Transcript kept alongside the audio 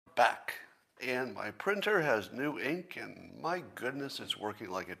back, and my printer has new ink, and my goodness, it's working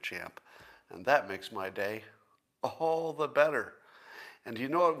like a champ. And that makes my day all the better. And do you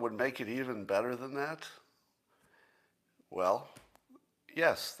know what would make it even better than that? Well,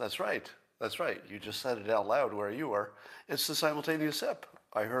 yes, that's right. That's right. You just said it out loud where you are. It's the simultaneous sip.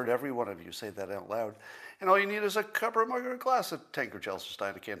 I heard every one of you say that out loud. And all you need is a cup or a mug or a glass, a tankard, Chelsea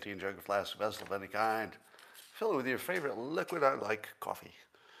stein, a canteen, jug, a flask, a vessel of any kind. Fill it with your favorite liquid. I like coffee.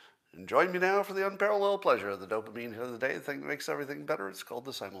 And join me now for the unparalleled pleasure of the dopamine hit of the day, the thing that makes everything better. It's called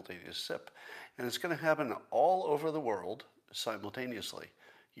the simultaneous sip. And it's going to happen all over the world simultaneously.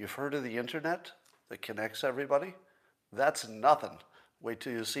 You've heard of the internet that connects everybody? That's nothing. Wait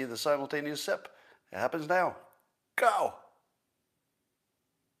till you see the simultaneous sip. It happens now. Go!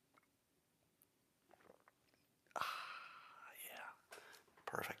 Yeah.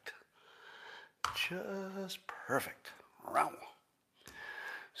 Perfect. Just perfect. Wow.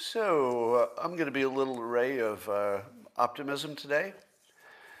 So I'm going to be a little ray of optimism today.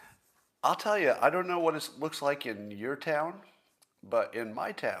 I'll tell you, I don't know what it looks like in your town, but in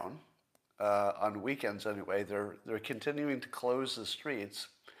my town, on weekends anyway, they're continuing to close the streets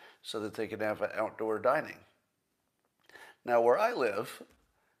so that they can have outdoor dining. Now, where I live,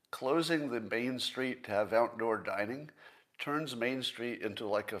 closing the main street to have outdoor dining turns Main Street into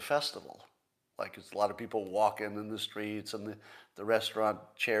like a festival. Like it's a lot of people walking in the streets, and the restaurant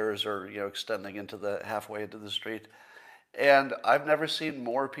chairs are extending into the halfway into the street. And I've never seen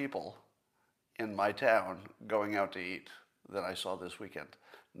more people in my town going out to eat than I saw this weekend.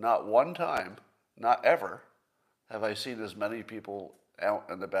 Not one time, not ever, have I seen as many people out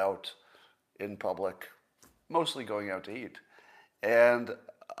and about in public, mostly going out to eat. And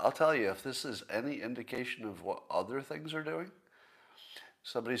I'll tell you, if this is any indication of what other things are doing,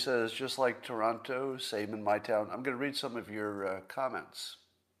 somebody says, just like Toronto, same in my town. I'm going to read some of your comments.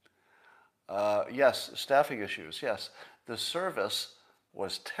 Yes, staffing issues. Yes, the service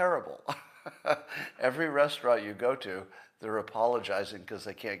was terrible. Every restaurant you go to, they're apologizing because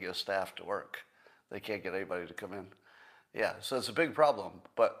they can't get staff to work. They can't get anybody to come in. Yeah, so it's a big problem,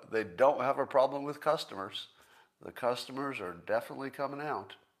 but they don't have a problem with customers. The customers are definitely coming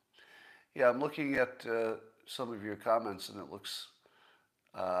out. Yeah, I'm looking at some of your comments, and it looks,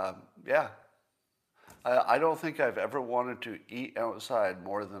 yeah. I don't think I've ever wanted to eat outside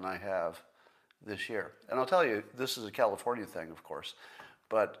more than I have this year. And I'll tell you, this is a California thing, of course,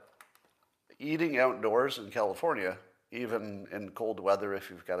 but eating outdoors in California, even in cold weather, if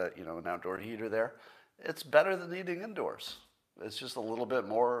you've got an outdoor heater there, it's better than eating indoors. It's just a little bit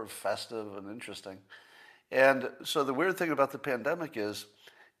more festive and interesting. And so the weird thing about the pandemic is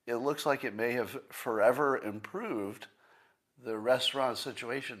it looks like it may have forever improved the restaurant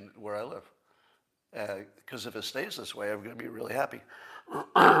situation where I live. Because if it stays this way, I'm going to be really happy.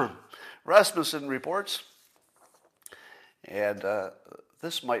 Rasmussen reports, and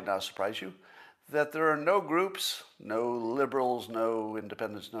this might not surprise you, that there are no groups, no liberals, no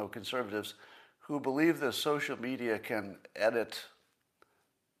independents, no conservatives, who believe that social media can edit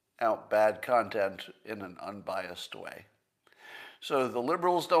out bad content in an unbiased way. So the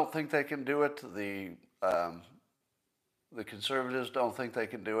liberals don't think they can do it. The conservatives don't think they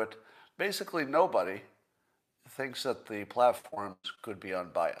can do it. Basically, nobody thinks that the platforms could be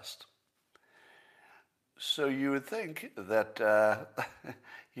unbiased. So you would think that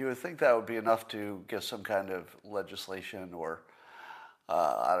that would be enough to get some kind of legislation or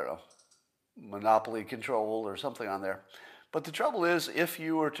I don't know, monopoly control or something on there. But the trouble is, if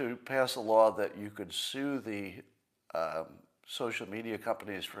you were to pass a law that you could sue the social media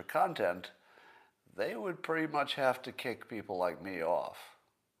companies for content, they would pretty much have to kick people like me off.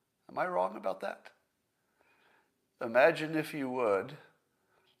 Am I wrong about that? Imagine, if you would,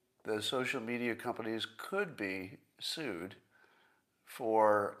 the social media companies could be sued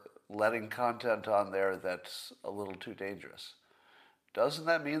for letting content on there that's a little too dangerous. Doesn't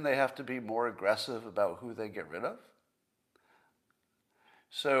that mean they have to be more aggressive about who they get rid of?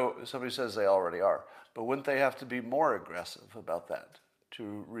 So somebody says they already are, but wouldn't they have to be more aggressive about that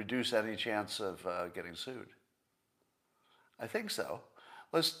to reduce any chance of getting sued? I think so.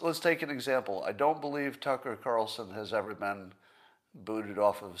 Let's take an example. I don't believe Tucker Carlson has ever been booted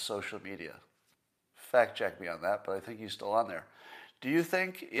off of social media. Fact check me on that, but I think he's still on there. Do you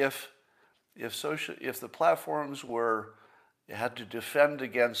think if the platforms had to defend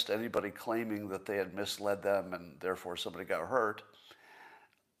against anybody claiming that they had misled them and therefore somebody got hurt,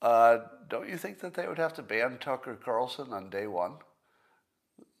 don't you think that they would have to ban Tucker Carlson on day one?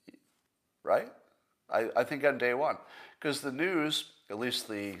 Right? I think on day one. Because the news, at least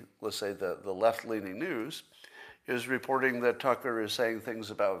let's say the left-leaning news, is reporting that Tucker is saying things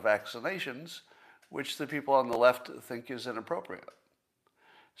about vaccinations, which the people on the left think is inappropriate.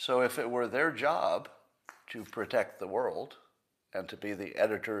 So if it were their job to protect the world and to be the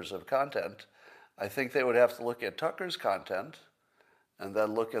editors of content, I think they would have to look at Tucker's content and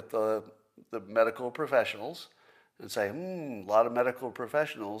then look at the medical professionals and say, a lot of medical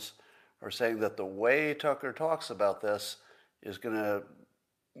professionals are saying that the way Tucker talks about this is going to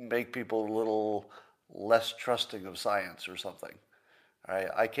make people a little less trusting of science or something. All right?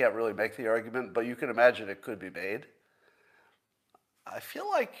 I can't really make the argument, but you can imagine it could be made. I feel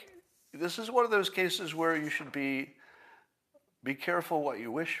like this is one of those cases where you should be careful what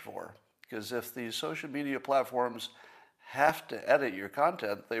you wish for, because if these social media platforms have to edit your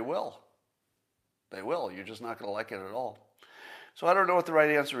content, they will. They will. You're just not going to like it at all. So I don't know what the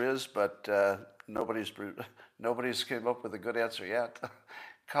right answer is, but nobody's came up with a good answer yet.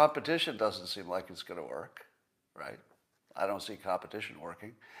 Competition doesn't seem like it's going to work, right? I don't see competition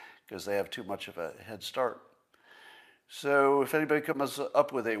working because they have too much of a head start. So if anybody comes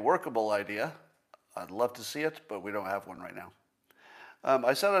up with a workable idea, I'd love to see it, but we don't have one right now.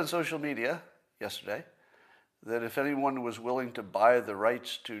 I said on social media yesterday that if anyone was willing to buy the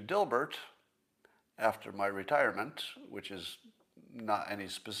rights to Dilbert after my retirement, which is not any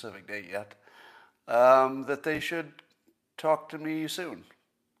specific date yet, that they should talk to me soon,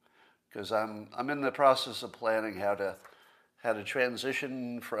 because I'm in the process of planning how to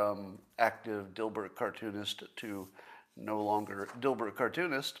transition from active Dilbert cartoonist to no longer Dilbert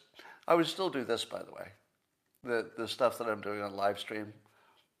cartoonist. I would still do this, by the way. The stuff that I'm doing on live stream,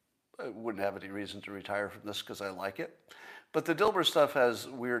 I wouldn't have any reason to retire from this because I like it. But the Dilbert stuff has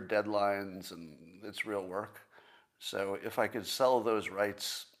weird deadlines and it's real work. So if I could sell those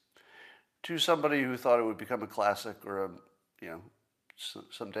rights to somebody who thought it would become a classic or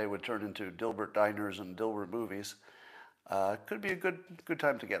someday would turn into Dilbert diners and Dilbert movies, could be a good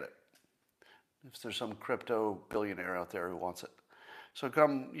time to get it. If there's some crypto billionaire out there who wants it. So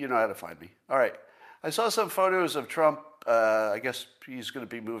come, you know how to find me. All right. I saw some photos of Trump. I guess he's going to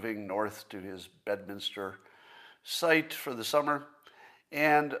be moving north to his Bedminster site for the summer.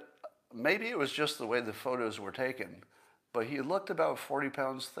 And maybe it was just the way the photos were taken, but he looked about 40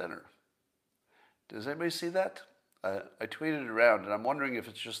 pounds thinner. Does anybody see that? I tweeted it around, and I'm wondering if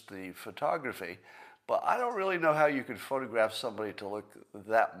it's just the photography, but I don't really know how you could photograph somebody to look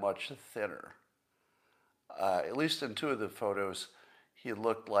that much thinner. At least in two of the photos, he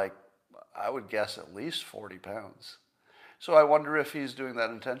looked like, I would guess, at least 40 pounds. So I wonder if he's doing that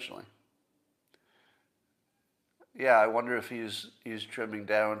intentionally. Yeah, I wonder if he's trimming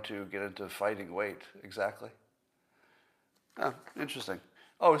down to get into fighting weight. Exactly. Oh, interesting.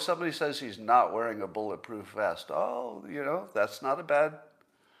 Oh, somebody says he's not wearing a bulletproof vest. Oh, that's not a bad...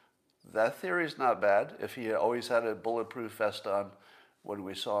 That theory is not bad if he always had a bulletproof vest on when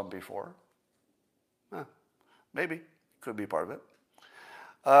we saw him before. Maybe. Could be part of it.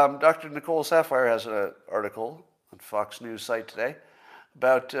 Dr. Nicole Saphier has an article on Fox News site today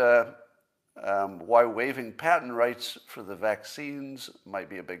about why waiving patent rights for the vaccines might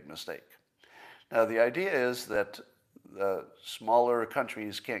be a big mistake. Now, the idea is that the smaller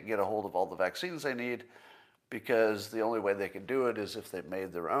countries can't get a hold of all the vaccines they need because the only way they can do it is if they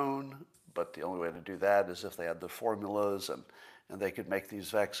made their own, but the only way to do that is if they had the formulas and they could make these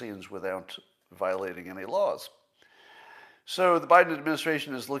vaccines without violating any laws. So the Biden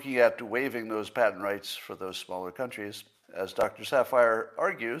administration is looking at waiving those patent rights for those smaller countries. As Dr. Saphier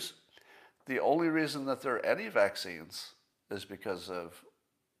argues, the only reason that there are any vaccines is because of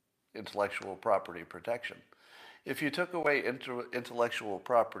intellectual property protection. If you took away intellectual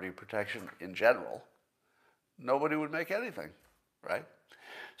property protection in general, nobody would make anything, right?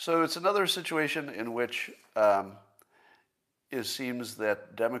 So it's another situation in which it seems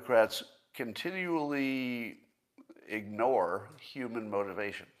that Democrats continually ignore human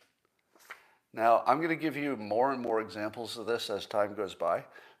motivation. Now, I'm going to give you more and more examples of this as time goes by.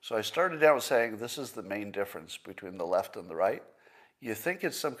 So I started out saying this is the main difference between the left and the right. You think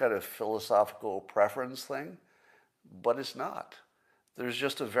it's some kind of philosophical preference thing, but it's not. There's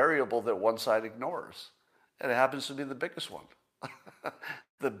just a variable that one side ignores, and it happens to be the biggest one.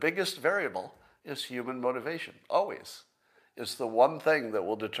 The biggest variable is human motivation, always. It's the one thing that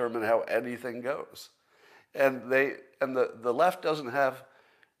will determine how anything goes. And the left doesn't have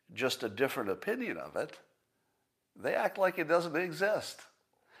just a different opinion of it. They act like it doesn't exist.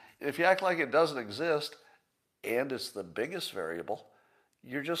 If you act like it doesn't exist and it's the biggest variable,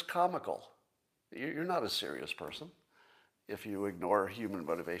 you're just comical. You're not a serious person if you ignore human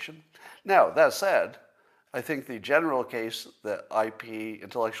motivation. Now, that said, I think the general case that IP,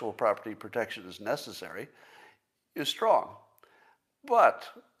 intellectual property protection, is necessary is strong. But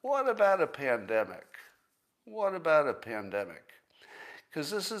what about a pandemic? What about a pandemic? Because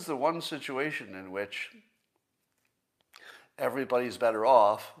this is the one situation in which everybody's better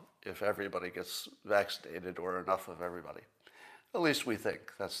off if everybody gets vaccinated, or enough of everybody. At least we think.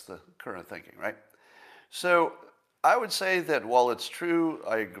 That's the current thinking, right? So I would say that while it's true,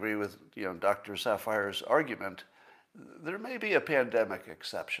 I agree with Dr. Safire's argument, there may be a pandemic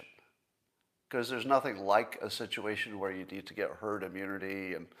exception, because there's nothing like a situation where you need to get herd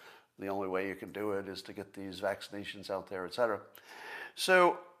immunity, and the only way you can do it is to get these vaccinations out there, et cetera.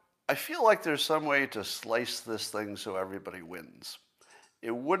 So I feel like there's some way to slice this thing so everybody wins.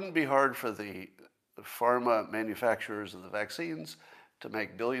 It wouldn't be hard for the pharma manufacturers of the vaccines to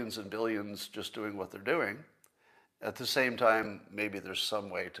make billions and billions just doing what they're doing. At the same time, maybe there's some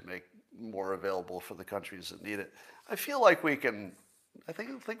way to make more available for the countries that need it. I feel like we can, I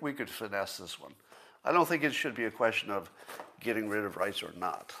think we could finesse this one. I don't think it should be a question of getting rid of rights or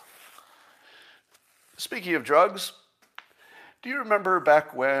not. Speaking of drugs, do you remember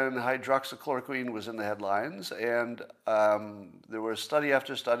back when hydroxychloroquine was in the headlines, and there was study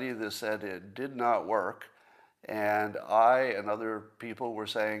after study that said it did not work, and I and other people were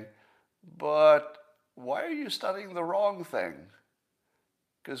saying, but why are you studying the wrong thing?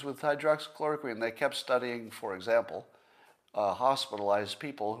 Because with hydroxychloroquine, they kept studying, for example, hospitalized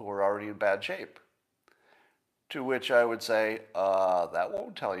people who were already in bad shape. To which I would say, that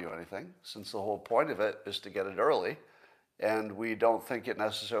won't tell you anything, since the whole point of it is to get it early. And we don't think it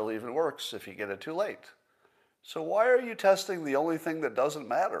necessarily even works if you get it too late. So why are you testing the only thing that doesn't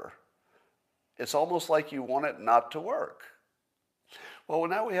matter? It's almost like you want it not to work. Well,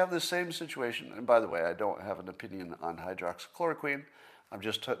 now we have the same situation. And by the way, I don't have an opinion on hydroxychloroquine. I'm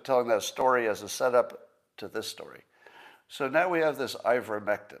just telling that story as a setup to this story. So now we have this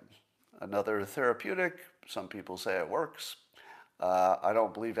ivermectin, another therapeutic. Some people say it works. I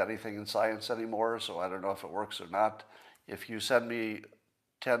don't believe anything in science anymore, so I don't know if it works or not. If you send me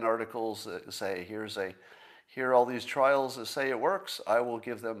 10 articles that say, here are all these trials that say it works, I will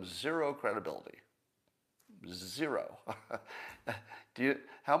give them zero credibility. Zero.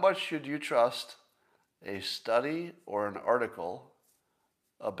 How much should you trust a study or an article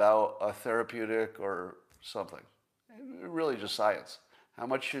about a therapeutic or something? Really just science. How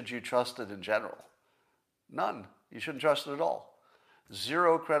much should you trust it in general? None. You shouldn't trust it at all.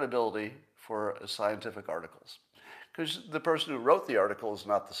 Zero credibility for scientific articles. Because the person who wrote the article is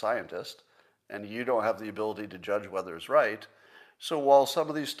not the scientist, and you don't have the ability to judge whether it's right. So while some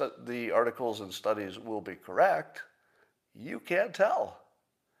of the articles and studies will be correct, you can't tell.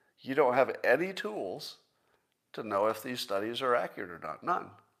 You don't have any tools to know if these studies are accurate or not. None.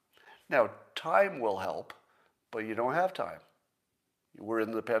 Now, time will help, but you don't have time. We're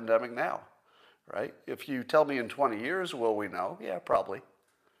in the pandemic now, right? If you tell me in 20 years, will we know? Yeah, probably.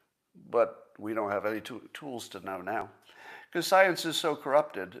 But we don't have any tools to know now, because science is so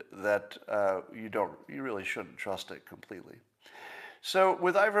corrupted that you really shouldn't trust it completely. So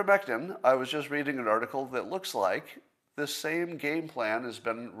with ivermectin, I was just reading an article that looks like this same game plan has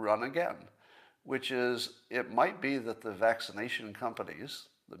been run again, which is it might be that the vaccination companies,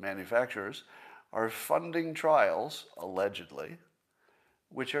 the manufacturers, are funding trials, allegedly,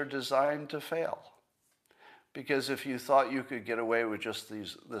 which are designed to fail. Because if you thought you could get away with just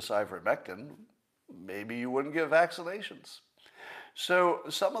this ivermectin, maybe you wouldn't get vaccinations. So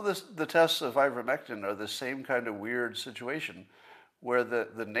some of the tests of ivermectin are the same kind of weird situation where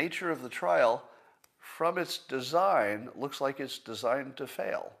the nature of the trial, from its design, looks like it's designed to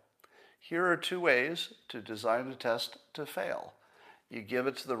fail. Here are two ways to design a test to fail. You give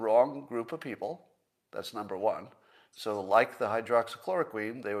it to the wrong group of people. That's number one. So like the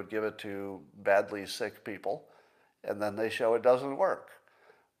hydroxychloroquine, they would give it to badly sick people, and then they show it doesn't work.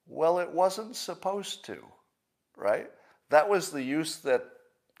 Well, it wasn't supposed to, right? That was the use that,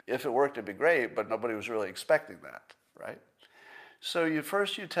 if it worked, it'd be great, but nobody was really expecting that, right? So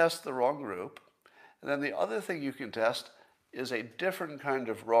first you test the wrong group, and then the other thing you can test is a different kind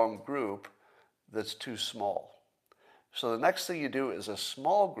of wrong group that's too small. So the next thing you do is a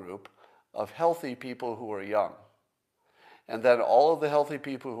small group of healthy people who are young. And then all of the healthy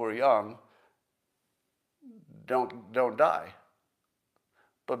people who are young don't die.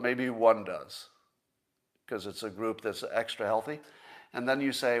 But maybe one does, because it's a group that's extra healthy. And then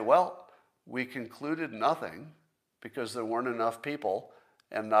you say, well, we concluded nothing because there weren't enough people,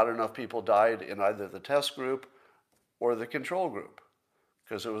 and not enough people died in either the test group or the control group,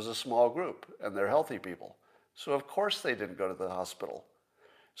 because it was a small group and they're healthy people. So of course they didn't go to the hospital.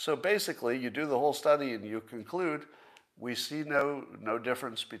 So basically, you do the whole study and you conclude we see no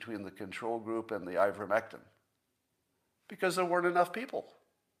difference between the control group and the ivermectin. because there weren't enough people.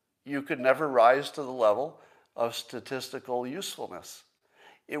 You could never rise to the level of statistical usefulness.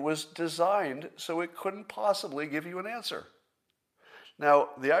 It was designed so it couldn't possibly give you an answer. Now,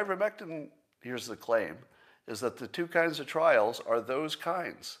 the ivermectin, here's the claim, is that the two kinds of trials are those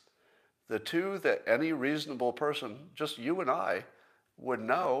kinds. The two that any reasonable person, just you and I, would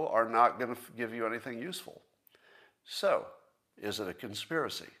know are not going to give you anything useful. So, is it a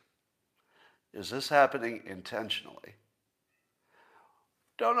conspiracy? Is this happening intentionally?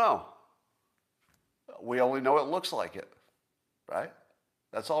 Don't know. We only know it looks like it, right?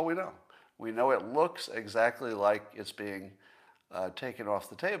 That's all we know. We know it looks exactly like it's being taken off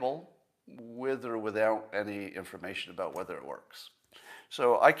the table with or without any information about whether it works.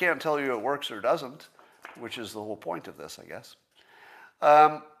 So I can't tell you it works or doesn't, which is the whole point of this, I guess.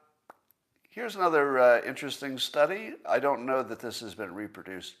 Here's another interesting study. I don't know that this has been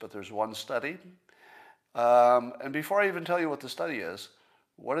reproduced, but there's one study. And before I even tell you what the study is,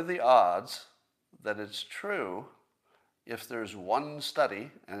 what are the odds that it's true if there's one study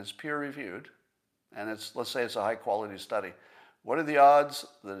and it's peer-reviewed, and it's, let's say it's a high-quality study, what are the odds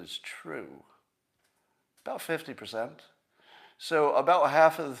that it's true? About 50%. So about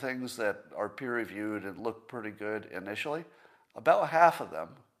half of the things that are peer-reviewed and look pretty good initially, about half of them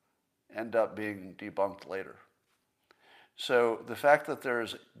end up being debunked later. So the fact that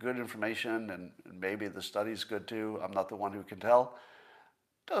there's good information and maybe the study's good too, I'm not the one who can tell,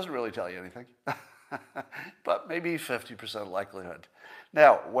 doesn't really tell you anything. But maybe 50% likelihood.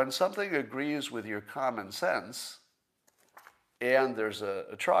 Now, when something agrees with your common sense and there's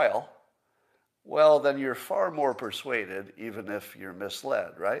a trial, well, then you're far more persuaded, even if you're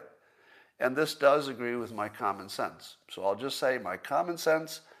misled, right? And this does agree with my common sense. So I'll just say my common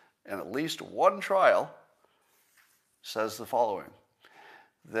sense and at least one trial says the following,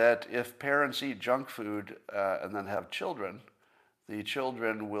 that if parents eat junk food and then have children, the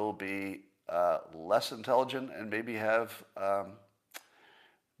children will be less intelligent and maybe have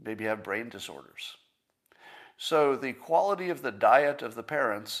brain disorders. So the quality of the diet of the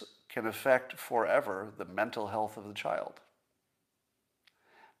parents can affect forever the mental health of the child.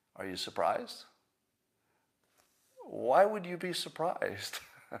 Are you surprised? Why would you be surprised?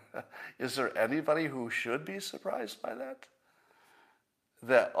 Is there anybody who should be surprised by that?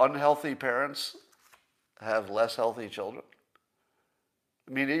 That unhealthy parents have less healthy children?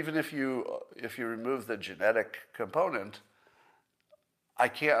 I mean, even if you remove the genetic component, I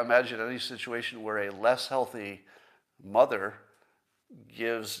can't imagine any situation where a less healthy mother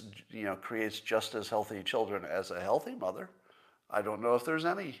creates just as healthy children as a healthy mother. I don't know if there's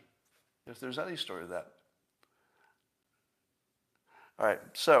any story of that. All right,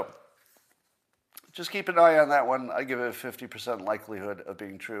 so just keep an eye on that one. I give it a 50% likelihood of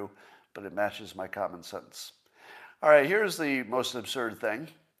being true, but it matches my common sense. All right, here's the most absurd thing.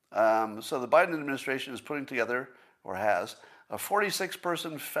 So the Biden administration is putting together, or has, a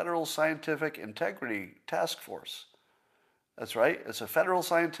 46-person federal scientific integrity task force. That's right, it's a federal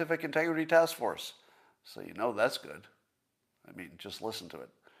scientific integrity task force. So you know that's good. I mean, just listen to it.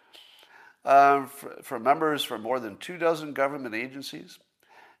 From members from more than 24 government agencies,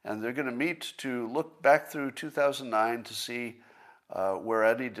 and they're going to meet to look back through 2009 to see where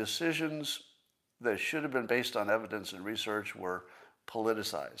any decisions that should have been based on evidence and research were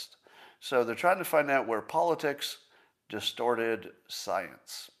politicized. So they're trying to find out where politics distorted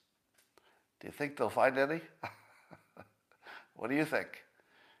science. Do you think they'll find any? What do you think?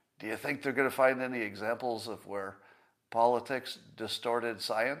 Do you think they're going to find any examples of where politics distorted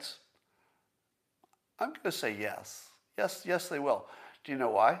science? I'm going to say yes. Yes, they will. Do you know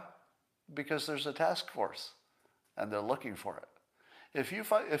why? Because there's a task force, and they're looking for it. If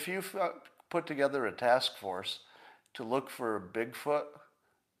you put together a task force to look for Bigfoot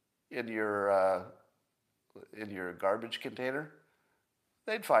in your garbage container,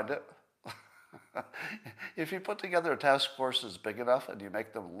 they'd find it. If you put together a task force that's big enough and you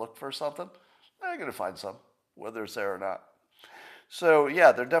make them look for something, they're going to find some, whether it's there or not. So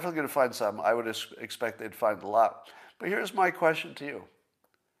yeah, they're definitely going to find some. I would expect they'd find a lot. But here's my question to you.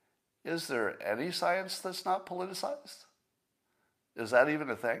 Is there any science that's not politicized? Is that even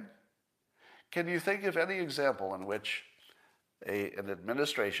a thing? Can you think of any example in which an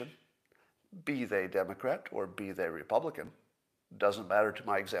administration, be they Democrat or be they Republican, doesn't matter to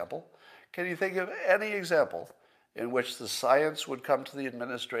my example, can you think of any example in which the science would come to the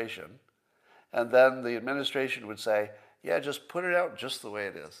administration and then the administration would say, yeah, just put it out just the way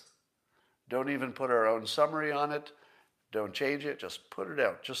it is. Don't even put our own summary on it. Don't change it. Just put it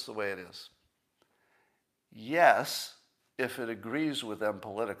out just the way it is. Yes, if it agrees with them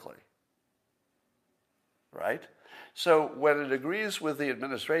politically. Right? So when it agrees with the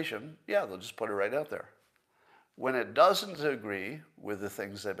administration, yeah, they'll just put it right out there. When it doesn't agree with the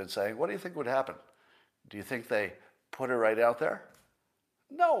things they've been saying, what do you think would happen? Do you think they put it right out there?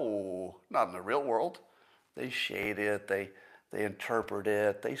 No, not in the real world. They shade it, they interpret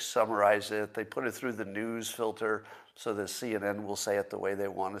it, they summarize it, they put it through the news filter so that CNN will say it the way they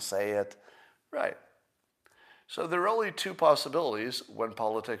want to say it. Right. So there are only two possibilities when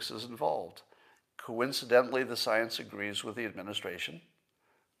politics is involved. Coincidentally, the science agrees with the administration,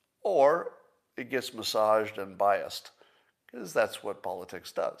 or it gets massaged and biased, because that's what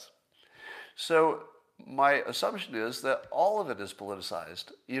politics does. So my assumption is that all of it is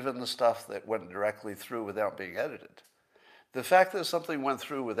politicized, even the stuff that went directly through without being edited. The fact that something went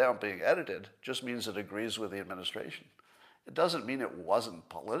through without being edited just means it agrees with the administration. It doesn't mean it wasn't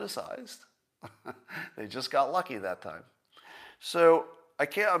politicized. They just got lucky that time. So I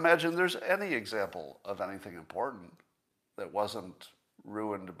can't imagine there's any example of anything important that wasn't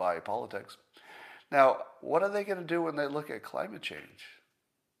ruined by politics. Now, what are they going to do when they look at climate change?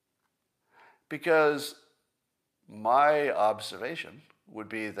 Because my observation would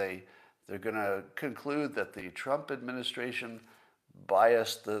be they're going to conclude that the Trump administration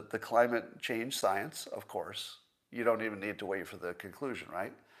biased the climate change science, of course. You don't even need to wait for the conclusion,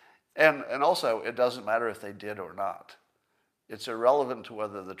 right? And also, it doesn't matter if they did or not. It's irrelevant to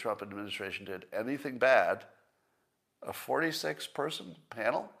whether the Trump administration did anything bad. A 46-person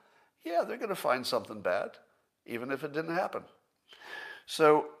panel, yeah, they're going to find something bad, even if it didn't happen.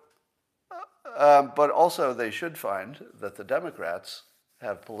 So, but also they should find that the Democrats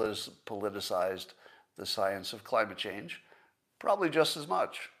have politicized the science of climate change probably just as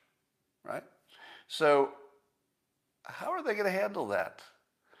much, right? So how are they going to handle that?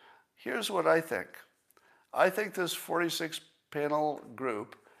 Here's what I think. I think this 46-panel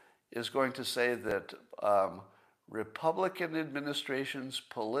group is going to say that Republican administrations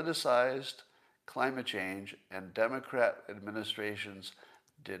politicized climate change and Democrat administrations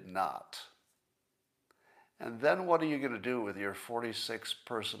did not. And then what are you going to do with your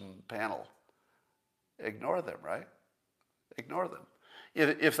 46-person panel? Ignore them, right? Ignore them.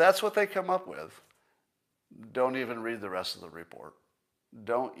 If that's what they come up with, don't even read the rest of the report.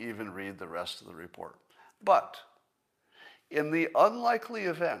 Don't even read the rest of the report. But in the unlikely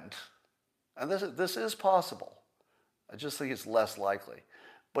event, and this is possible, I just think it's less likely,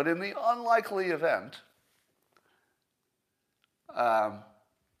 but in the unlikely event,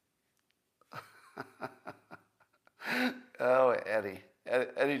 oh, Eddie.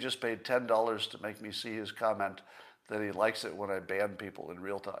 Eddie just paid $10 to make me see his comment that he likes it when I ban people in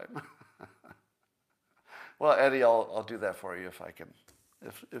real time. Well, Eddie, I'll do that for you if I can,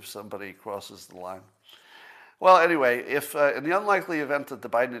 if somebody crosses the line. Well, anyway, if in the unlikely event that the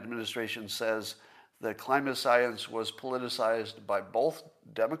Biden administration says that climate science was politicized by both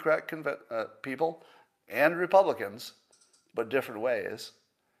Democrat people and Republicans, but different ways,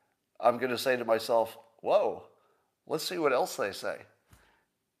 I'm going to say to myself, whoa, let's see what else they say.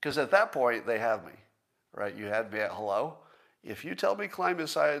 Because at that point, they have me, right? You had me at hello. If you tell me climate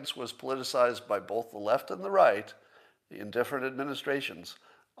science was politicized by both the left and the right in different administrations,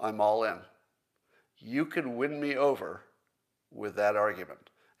 I'm all in. You can win me over with that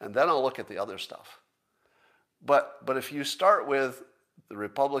argument. And then I'll look at the other stuff. But if you start with the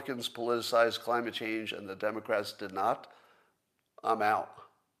Republicans politicized climate change and the Democrats did not, I'm out.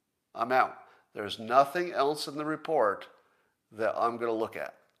 I'm out. There's nothing else in the report that I'm going to look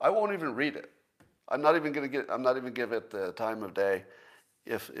at. I won't even read it. I'm not even give it the time of day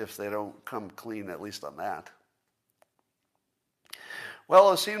if they don't come clean, at least on that.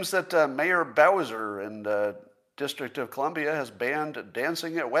 Well, it seems that Mayor Bowser in the District of Columbia has banned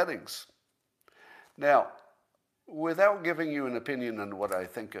dancing at weddings. Now, without giving you an opinion on what I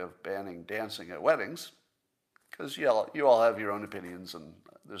think of banning dancing at weddings, because you all have your own opinions and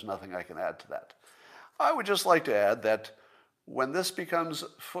there's nothing I can add to that, I would just like to add that when this becomes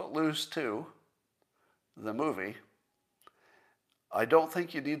Footloose 2, the movie, I don't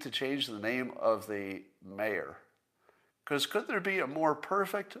think you need to change the name of the mayor. Because could there be a more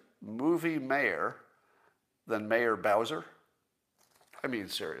perfect movie mayor than Mayor Bowser? I mean,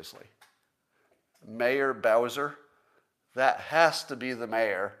 seriously. Mayor Bowser, that has to be the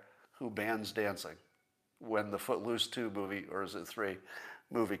mayor who bans dancing when the Footloose 2 movie, or is it 3,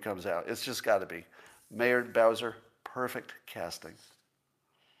 movie comes out. It's just got to be. Mayor Bowser, perfect casting.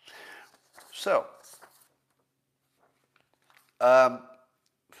 So,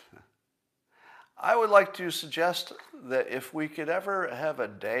 I would like to suggest that if we could ever have a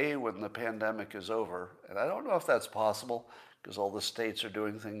day when the pandemic is over, and I don't know if that's possible because all the states are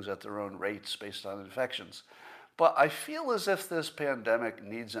doing things at their own rates based on infections, But I feel as if this pandemic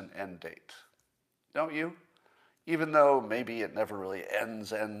needs an end date. Don't you? Even though maybe it never really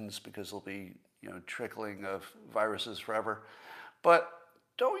ends because there'll be, trickling of viruses forever. But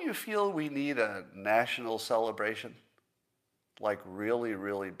don't you feel we need a national celebration? Like really,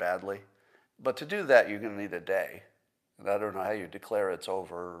 really badly? But to do that, you're going to need a day. And I don't know how you declare it's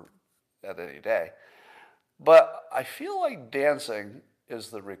over at any day. But I feel like dancing is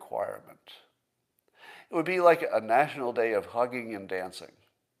the requirement. It would be like a national day of hugging and dancing.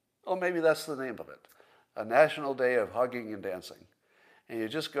 Oh, maybe that's the name of it. A national day of hugging and dancing. And you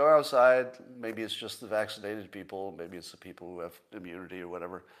just go outside. Maybe it's just the vaccinated people. Maybe it's the people who have immunity or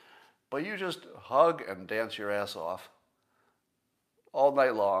whatever. But you just hug and dance your ass off all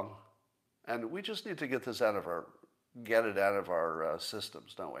night long. And we just need to get it out of our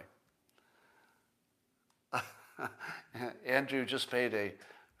systems, don't we? Andrew just paid a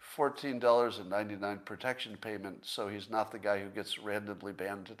 $14.99 protection payment, so he's not the guy who gets randomly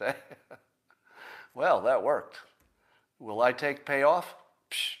banned today. Well, that worked. Will I take payoff?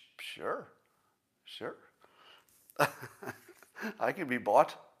 Sure. I can be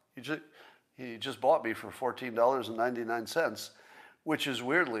bought. He just bought me for $14.99, which is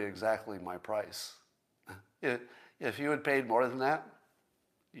weirdly exactly my price. If you had paid more than that,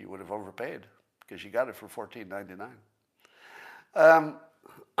 you would have overpaid because you got it for $14.99.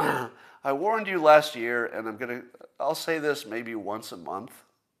 I warned you last year, and I'll say this maybe once a month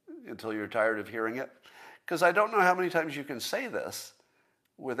until you're tired of hearing it, because I don't know how many times you can say this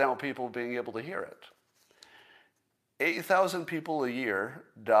without people being able to hear it. 8,000 people a year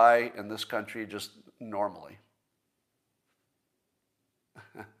die in this country just normally.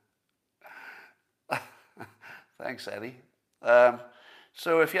 Thanks, Eddie.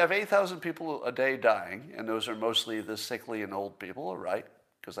 So if you have 8,000 people a day dying, and those are mostly the sickly and old people, right?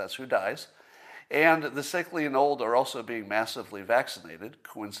 Because that's who dies. And the sickly and old are also being massively vaccinated,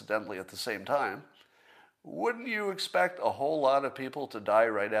 coincidentally at the same time. Wouldn't you expect a whole lot of people to die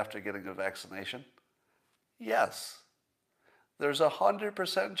right after getting a vaccination? Yes. There's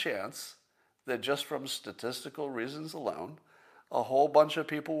 100% chance that just from statistical reasons alone, a whole bunch of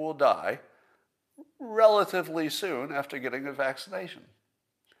people will die relatively soon after getting a vaccination.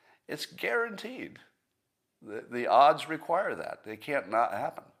 It's guaranteed. The odds require that. They can't not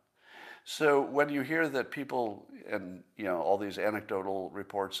happen. So when you hear that people, and all these anecdotal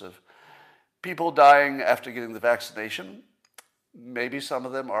reports of people dying after getting the vaccination, maybe some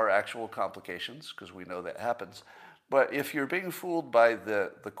of them are actual complications, because we know that happens. But if you're being fooled by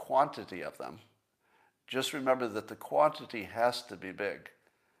the quantity of them, just remember that the quantity has to be big.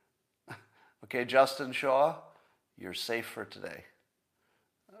 Okay, Justin Shaw, you're safe for today.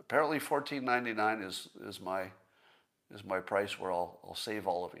 Apparently $14.99 is my price where I'll save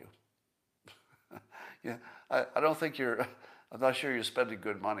all of you. Yeah, I don't think I'm not sure you're spending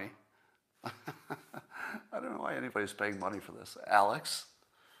good money. I don't know why anybody's paying money for this. Alex,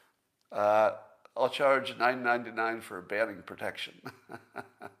 I'll charge $9.99 for banning protection.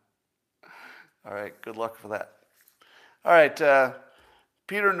 All right, good luck for that. All right,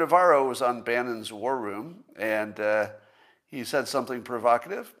 Peter Navarro was on Bannon's War Room, and he said something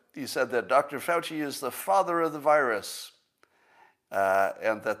provocative. He said that Dr. Fauci is the father of the virus,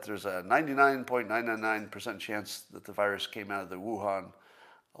 and that there's a 99.999% chance that the virus came out of the Wuhan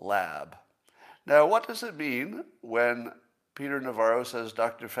lab. Now, what does it mean when Peter Navarro says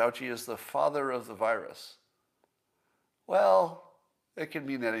Dr. Fauci is the father of the virus? Well, it can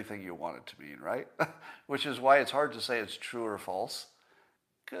mean anything you want it to mean, right? Which is why it's hard to say it's true or false,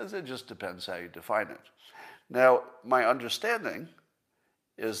 because it just depends how you define it. Now, my understanding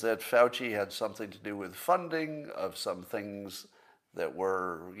is that Fauci had something to do with funding of some things that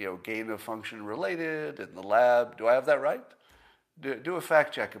were, gain of function related in the lab. Do I have that right? Do a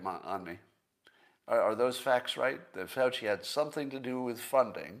fact check on me. Are those facts right? That Fauci had something to do with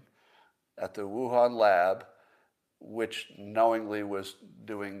funding at the Wuhan lab, which knowingly was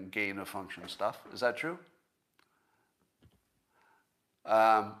doing gain of function stuff. Is that true?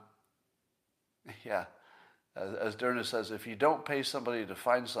 Yeah. As Derna says, if you don't pay somebody to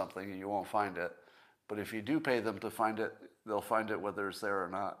find something, you won't find it. But if you do pay them to find it, they'll find it whether it's there or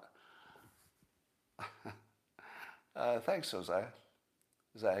not. Thanks, Hosea.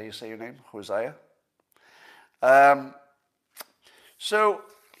 Is that how you say your name? Hosea? So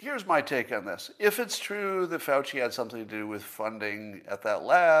here's my take on this. If it's true that Fauci had something to do with funding at that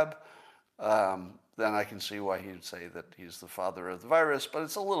lab, then I can see why he'd say that he's the father of the virus, but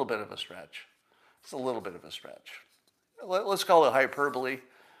it's a little bit of a stretch. It's a little bit of a stretch. Let's call it hyperbole,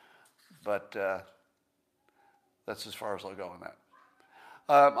 but that's as far as I'll go on that.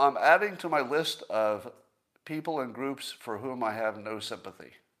 I'm adding to my list of people and groups for whom I have no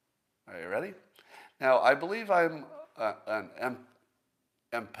sympathy. Are you ready? Now, I believe I'm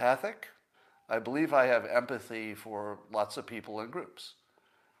empathic. I believe I have empathy for lots of people and groups.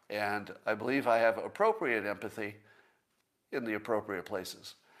 And I believe I have appropriate empathy in the appropriate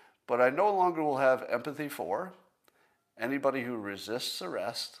places. But I no longer will have empathy for anybody who resists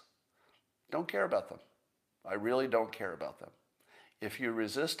arrest. Don't care about them. I really don't care about them. If you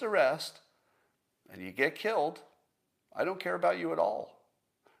resist arrest and you get killed, I don't care about you at all.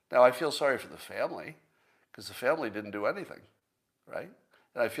 Now, I feel sorry for the family because the family didn't do anything, right?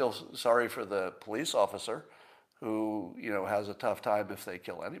 And I feel sorry for the police officer who, has a tough time if they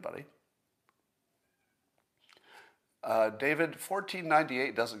kill anybody. David,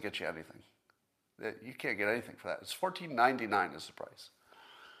 $14.98 doesn't get you anything. You can't get anything for that. It's $14.99 is the price.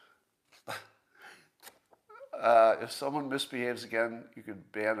 If someone misbehaves again, you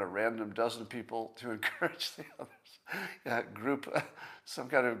could ban a random dozen people to encourage the others. Some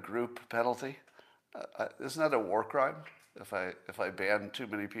kind of group penalty. Isn't that a war crime if I ban too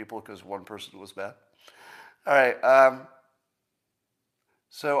many people because one person was bad? All right.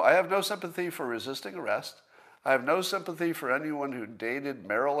 So I have no sympathy for resisting arrest. I have no sympathy for anyone who dated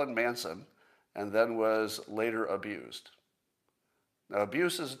Marilyn Manson and then was later abused. Now,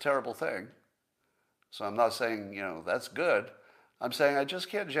 abuse is a terrible thing. So I'm not saying, that's good. I'm saying I just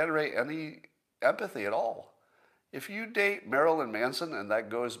can't generate any empathy at all. If you date Marilyn Manson and that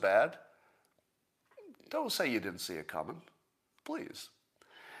goes bad, don't say you didn't see it coming, please.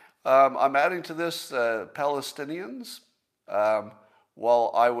 I'm adding to this Palestinians.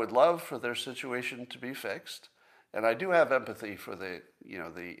 While I would love for their situation to be fixed, and I do have empathy for the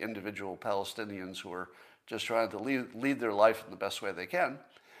individual Palestinians who are just trying to lead their life in the best way they can,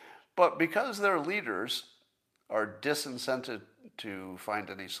 but because their leaders are disincented to find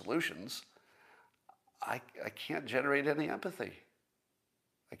any solutions, I can't generate any empathy.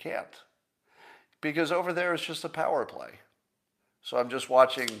 I can't. Because over there it's just a power play. So I'm just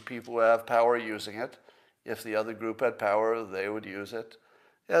watching people who have power using it. If the other group had power, they would use it.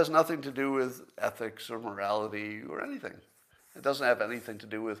 It has nothing to do with ethics or morality or anything. It doesn't have anything to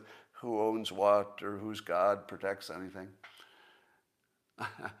do with who owns what or whose God protects anything.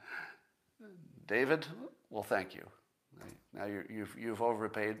 David, well, thank you. Now you've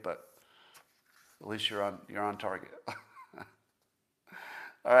overpaid, but at least you're on target.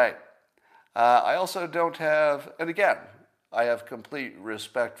 All right. I also don't have, and again, I have complete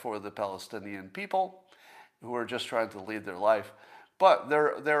respect for the Palestinian people who are just trying to lead their life, but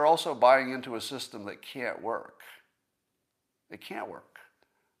they're also buying into a system that can't work. It can't work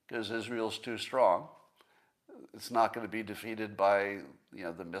because Israel's too strong. It's not going to be defeated by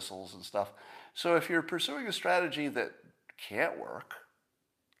the missiles and stuff. So if you're pursuing a strategy that can't work,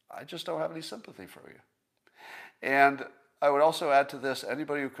 I just don't have any sympathy for you. And I would also add to this,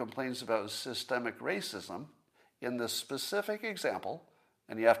 anybody who complains about systemic racism, in this specific example,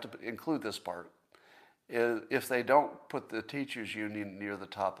 and you have to include this part, is if they don't put the teachers' union near the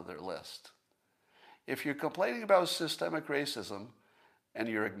top of their list. If you're complaining about systemic racism and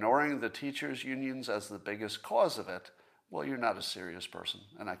you're ignoring the teachers' unions as the biggest cause of it, well, you're not a serious person,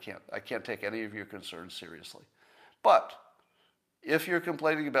 and I can't take any of your concerns seriously. But if you're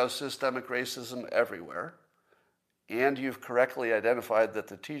complaining about systemic racism everywhere, and you've correctly identified that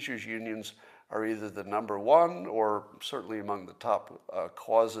the teachers' unions are either the number one or certainly among the top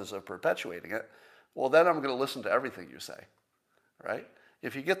causes of perpetuating it, well, then I'm going to listen to everything you say, right?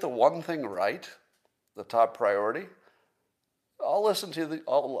 If you get the one thing right, the top priority, I'll listen to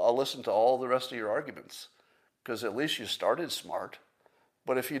all the rest of your arguments, because at least you started smart.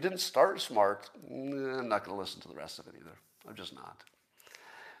 But if you didn't start smart, I'm not going to listen to the rest of it either. I'm just not.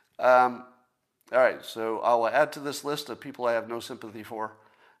 All right, so I'll add to this list of people I have no sympathy for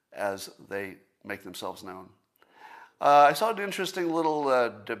as they make themselves known. I saw an interesting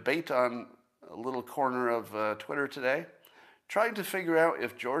little debate on a little corner of Twitter today, trying to figure out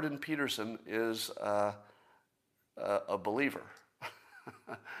if Jordan Peterson is a believer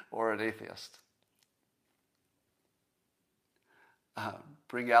or an atheist.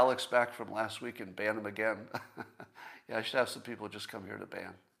 Bring Alex back from last week and ban him again. Yeah, I should have some people just come here to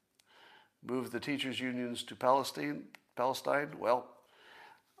ban. Move the teachers' unions to Palestine? Well,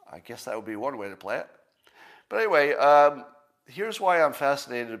 I guess that would be one way to play it. But anyway, here's why I'm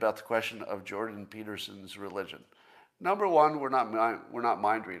fascinated about the question of Jordan Peterson's religion. Number one, we're not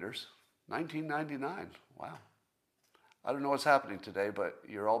mind readers. 1999, wow. I don't know what's happening today, but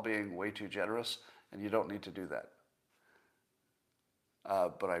you're all being way too generous, and you don't need to do that.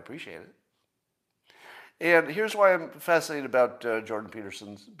 But I appreciate it. And here's why I'm fascinated about Jordan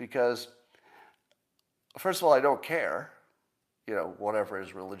Peterson, because First of all, I don't care, whatever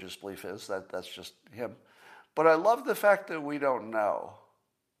his religious belief is. That's just him. But I love the fact that we don't know.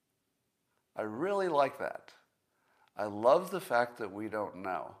 I really like that. I love the fact that we don't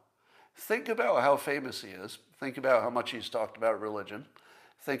know. Think about how famous he is. Think about how much he's talked about religion.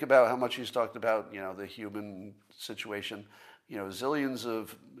 Think about how much he's talked about, the human situation. Zillions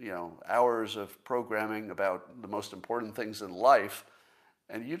of, hours of programming about the most important things in life,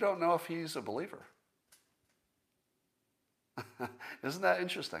 and you don't know if he's a believer. Isn't that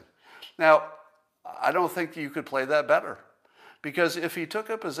interesting? Now, I don't think you could play that better, because if he took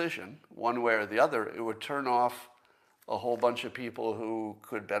a position one way or the other, it would turn off a whole bunch of people who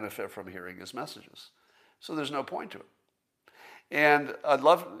could benefit from hearing his messages. So there's no point to it. And I'd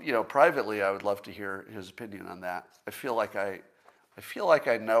love, privately, I would love to hear his opinion on that. I feel like I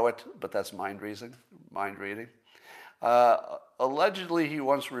know it, but that's mind reading. Allegedly, he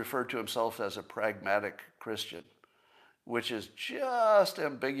once referred to himself as a pragmatic Christian, which is just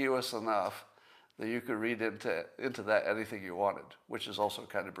ambiguous enough that you could read into that anything you wanted, which is also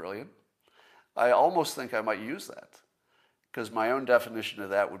kind of brilliant. I almost think I might use that, because my own definition of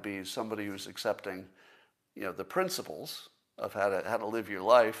that would be somebody who's accepting, the principles of how to live your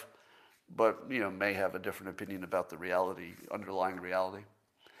life, but may have a different opinion about the reality, underlying reality.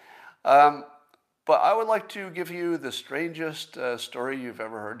 But I would like to give you the strangest story you've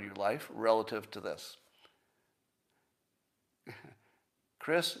ever heard in your life relative to this.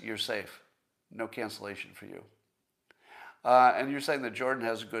 Chris, you're safe. No cancellation for you. And you're saying that Jordan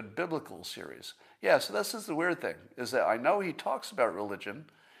has a good biblical series. Yeah, so this is the weird thing, is that I know he talks about religion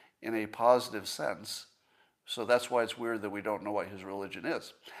in a positive sense, so that's why it's weird that we don't know what his religion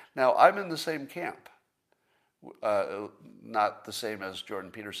is. Now, I'm in the same camp. Not the same as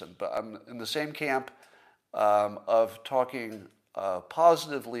Jordan Peterson, but I'm in the same camp of talking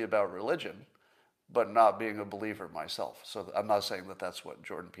positively about religion, but not being a believer myself. So I'm not saying that that's what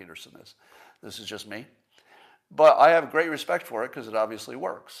Jordan Peterson is. This is just me. But I have great respect for it because it obviously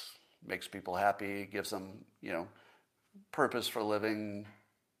works. Makes people happy, gives them, purpose for living,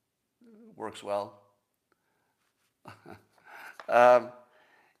 works well.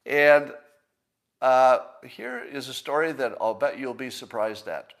 And here is a story that I'll bet you'll be surprised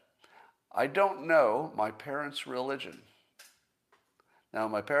at. I don't know my parents' religion. Now,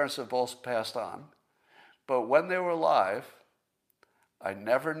 my parents have both passed on, but when they were alive, I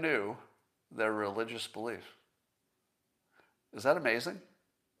never knew their religious belief. Is that amazing?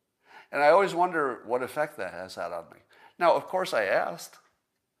 And I always wonder what effect that has had on me. Now, of course, I asked,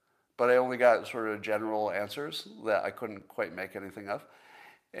 but I only got sort of general answers that I couldn't quite make anything of.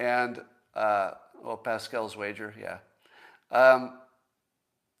 And, Pascal's wager, yeah.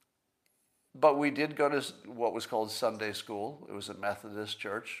 But we did go to what was called Sunday school. It was a Methodist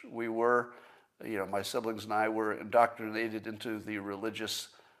church. We were, my siblings and I were indoctrinated into the religious,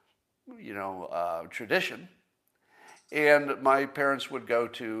 tradition. And my parents would go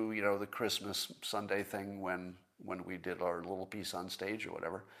to, the Christmas Sunday thing when we did our little piece on stage or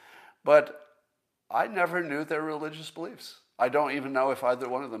whatever. But I never knew their religious beliefs. I don't even know if either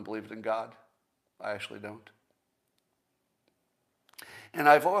one of them believed in God. I actually don't. And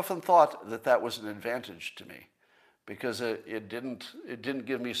I've often thought that that was an advantage to me, because it didn't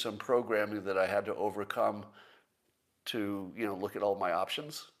give me some programming that I had to overcome to look at all my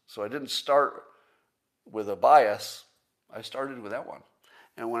options. So I didn't start with a bias. I started without one.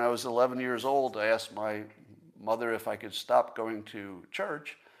 And when I was 11 years old, I asked my mother if I could stop going to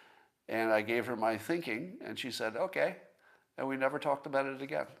church, and I gave her my thinking, and she said, okay, and we never talked about it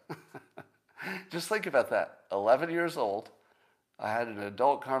again. Just think about that. 11 years old, I had an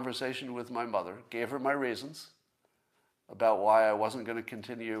adult conversation with my mother, gave her my reasons about why I wasn't going to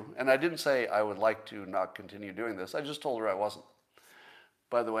continue. And I didn't say I would like to not continue doing this. I just told her I wasn't.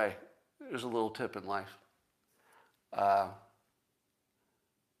 By the way, there's a little tip in life. How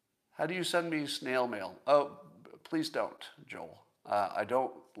do you send me snail mail? Oh, please don't, Joel. I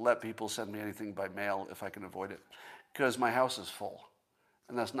don't let people send me anything by mail if I can avoid it, because my house is full,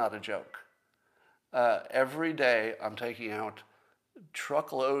 and that's not a joke. Every day I'm taking out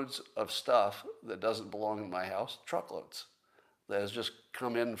truckloads of stuff that doesn't belong in my house, truckloads, that has just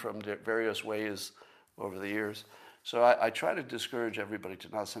come in from various ways over the years. So I try to discourage everybody to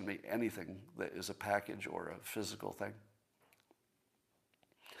not send me anything that is a package or a physical thing.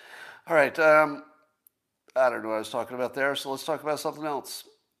 All right, I don't know what I was talking about there, so let's talk about something else.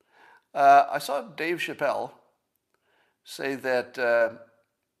 I saw Dave Chappelle say that,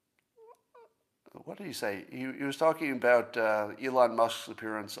 what did he say? He was talking about Elon Musk's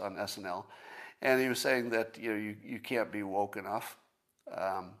appearance on SNL, and he was saying that you can't be woke enough.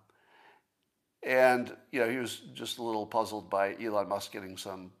 And, he was just a little puzzled by Elon Musk getting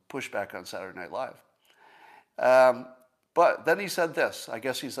some pushback on Saturday Night Live. But then he said this. I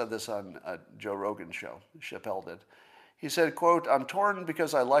guess he said this on a Joe Rogan show. Chappelle did. He said, quote, "I'm torn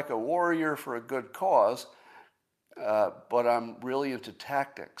because I like a warrior for a good cause, but I'm really into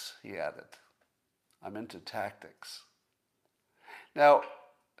tactics," he added. "I'm into tactics." Now,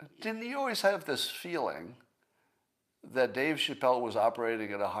 didn't you always have this feeling that Dave Chappelle was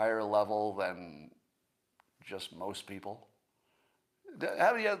operating at a higher level than just most people?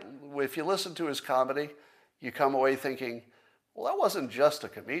 If you listen to his comedy, you come away thinking, well, that wasn't just a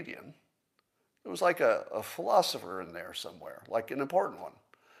comedian. It was like a philosopher in there somewhere, like an important one.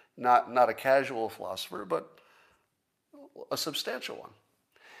 Not a casual philosopher, but a substantial one.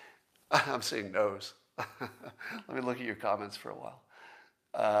 I'm seeing no's. Let me look at your comments for a while.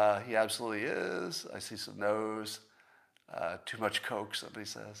 He absolutely is. I see some no's. Too much Coke, somebody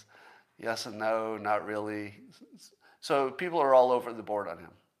says. Yes and no, not really. So people are all over the board on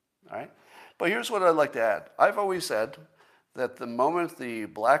him. All right? But here's what I'd like to add. I've always said that the moment the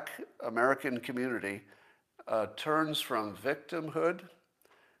Black American community turns from victimhood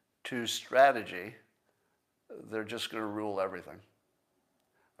to strategy, they're just going to rule everything.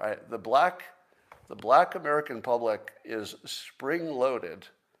 All right? The black American public is spring-loaded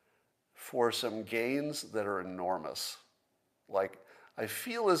for some gains that are enormous. Like, I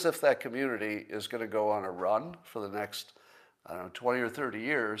feel as if that community is going to go on a run for the next, 20 or 30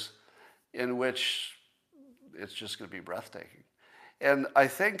 years, in which it's just going to be breathtaking. And I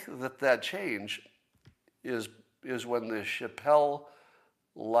think that change is when the Chappelle,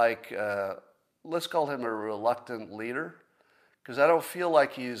 let's call him a reluctant leader, because I don't feel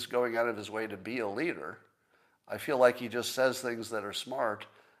like he's going out of his way to be a leader. I feel like he just says things that are smart,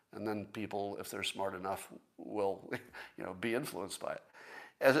 and then people, if they're smart enough, will be influenced by it.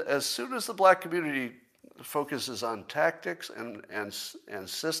 As soon as the black community focuses on tactics and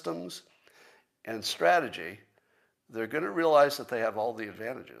systems and strategy, they're going to realize that they have all the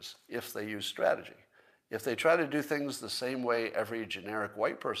advantages if they use strategy. If they try to do things the same way every generic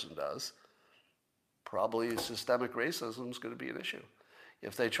white person does, probably systemic racism is going to be an issue.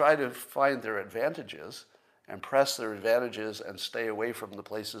 If they try to find their advantages and press their advantages and stay away from the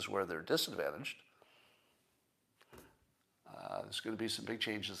places where they're disadvantaged, there's going to be some big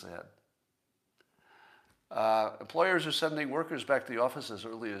changes ahead. Employers are sending workers back to the office as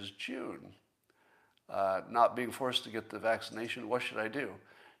early as June. Not being forced to get the vaccination, what should I do?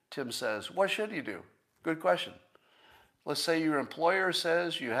 Tim says, what should you do? Good question. Let's say your employer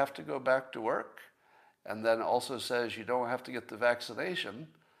says you have to go back to work, and then also says you don't have to get the vaccination,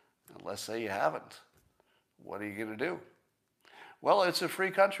 and let's say you haven't. What are you going to do? Well, it's a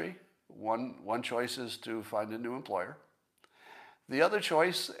free country. One choice is to find a new employer. The other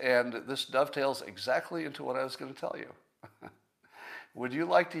choice, and this dovetails exactly into what I was going to tell you. Would you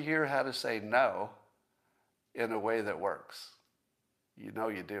like to hear how to say no in a way that works? You know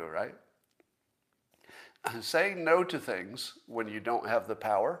you do, right? Saying no to things when you don't have the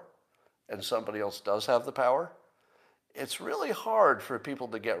power and somebody else does have the power, it's really hard for people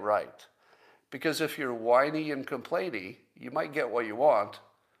to get right. Because if you're whiny and complainy, you might get what you want,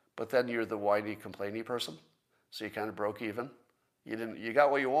 but then you're the whiny, complainy person. So you kind of broke even. You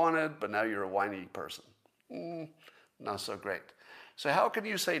got what you wanted, but now you're a whiny person. Not so great. So how can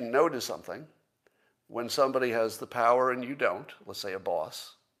you say no to something when somebody has the power and you don't, let's say a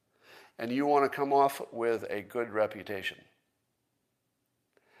boss, and you want to come off with a good reputation?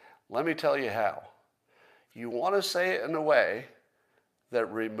 Let me tell you how. You want to say it in a way that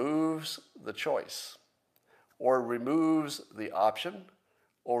removes the choice, or removes the option,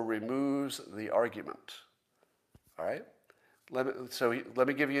 or removes the argument. All right? Let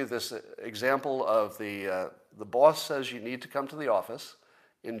me give you this example of the boss says you need to come to the office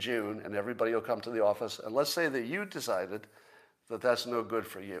in June, and everybody will come to the office, and let's say that you decided that that's no good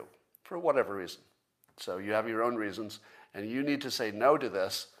for you, for whatever reason. So you have your own reasons, and you need to say no to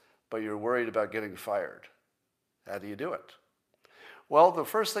this, but you're worried about getting fired. How do you do it? Well, the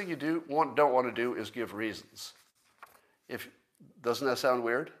first thing you don't want to do is give reasons. Doesn't that sound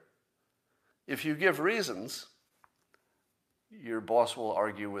weird? If you give reasons, your boss will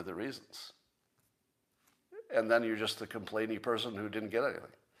argue with the reasons. And then you're just the complaining person who didn't get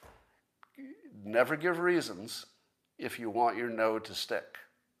anything. Never give reasons if you want your no to stick.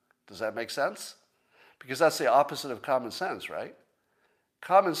 Does that make sense? Because that's the opposite of common sense, right?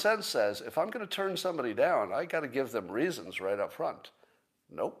 Common sense says, if I'm going to turn somebody down, I got to give them reasons right up front.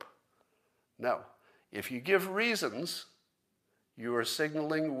 Nope. No. If you give reasons, you are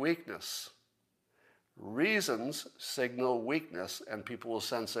signaling weakness. Reasons signal weakness, and people will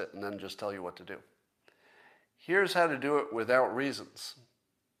sense it and then just tell you what to do. Here's how to do it without reasons.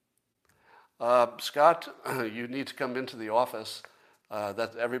 Scott, you need to come into the office.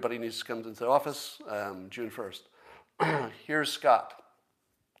 That everybody needs to come into the office June 1st. Here's Scott.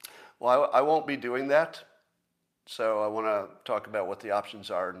 Well, I won't be doing that, so I want to talk about what the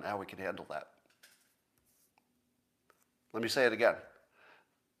options are and how we can handle that. Let me say it again.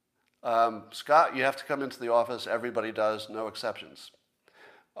 Scott, you have to come into the office. Everybody does, no exceptions.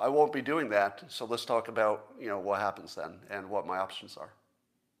 I won't be doing that, so let's talk about what happens then and what my options are.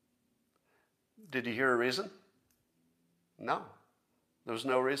 Did you hear a reason? No. There was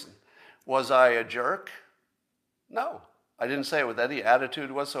no reason. Was I a jerk? No. I didn't say it with any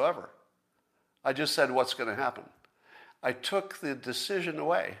attitude whatsoever. I just said what's going to happen. I took the decision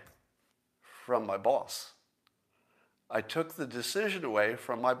away from my boss. I took the decision away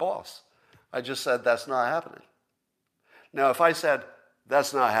from my boss. I just said that's not happening. Now, if I said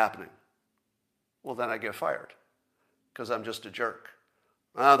that's not happening, well, then I get fired because I'm just a jerk.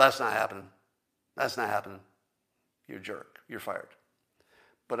 Oh, that's not happening. That's not happening. You're a jerk. You're fired.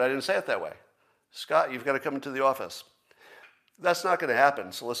 But I didn't say it that way. Scott, you've got to come into the office. That's not going to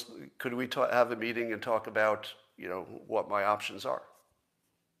happen. So could we have a meeting and talk about, what my options are?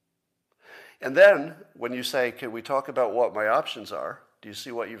 And then when you say, can we talk about what my options are? Do you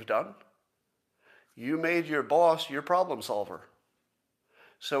see what you've done? You made your boss your problem solver.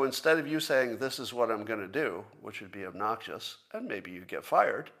 So instead of you saying, this is what I'm going to do, which would be obnoxious, and maybe you get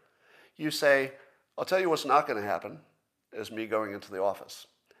fired, you say, I'll tell you what's not going to happen is me going into the office.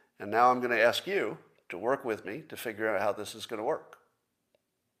 And now I'm going to ask you to work with me to figure out how this is going to work.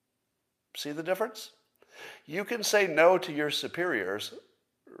 See the difference? You can say no to your superiors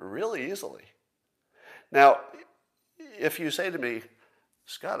really easily. Now, if you say to me,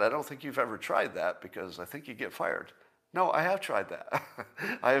 Scott, I don't think you've ever tried that because I think you get fired. No, I have tried that.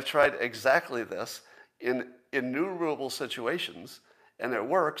 I have tried exactly this in innumerable situations, and it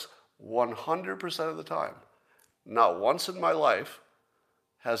works 100% of the time. Not once in my life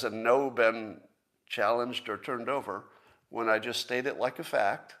has a no been challenged or turned over when I just state it like a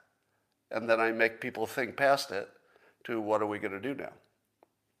fact, and then I make people think past it to what are we going to do now?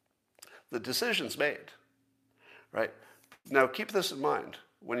 The decision's made, right? Now keep this in mind.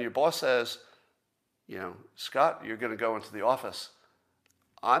 When your boss says, Scott, you're going to go into the office,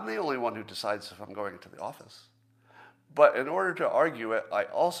 I'm the only one who decides if I'm going into the office. But in order to argue it, I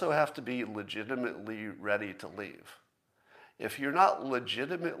also have to be legitimately ready to leave. If you're not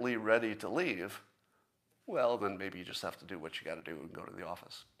legitimately ready to leave, well, then maybe you just have to do what you got to do and go to the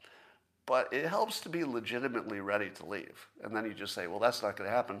office. But it helps to be legitimately ready to leave. And then you just say, well, that's not going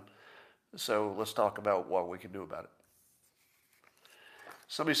to happen, so let's talk about what we can do about it.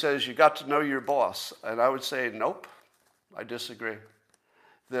 Somebody says, you got to know your boss. And I would say, nope, I disagree.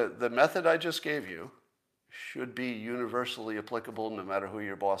 The method I just gave you should be universally applicable no matter who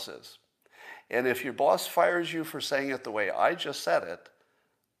your boss is. And if your boss fires you for saying it the way I just said it,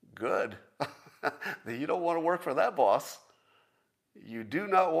 good. You don't want to work for that boss. You do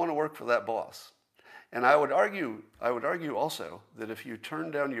not want to work for that boss. And I would argue also that if you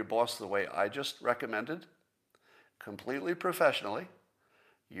turn down your boss the way I just recommended, completely professionally,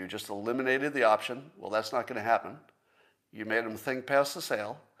 you just eliminated the option, well, that's not going to happen. You made them think past the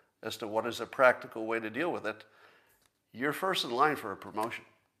sale as to what is a practical way to deal with it. You're first in line for a promotion.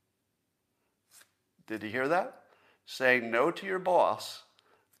 Did you hear that? Saying no to your boss,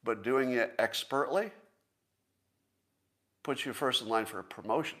 but doing it expertly, puts you first in line for a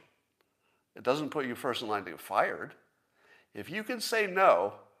promotion. It doesn't put you first in line to get fired. If you can say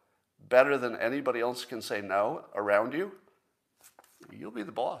no better than anybody else can say no around you, you'll be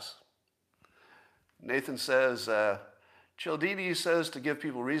the boss. Nathan says, Cialdini says to give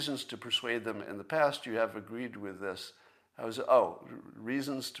people reasons to persuade them. In the past, you have agreed with this.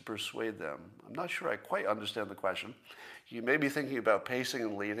 Reasons to persuade them. I'm not sure I quite understand the question. You may be thinking about pacing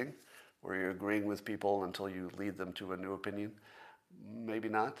and leading, where you're agreeing with people until you lead them to a new opinion. Maybe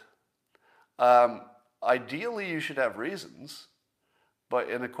not. Ideally, you should have reasons, but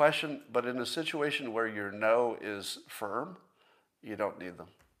in a situation where your no is firm, you don't need them.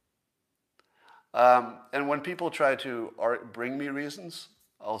 And when people try to bring me reasons,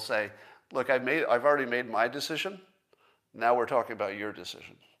 I'll say, look, I've already made my decision. Now we're talking about your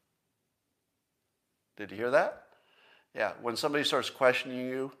decision. Did you hear that? Yeah, when somebody starts questioning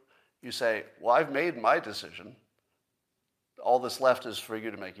you, you say, well, I've made my decision. All that's left is for you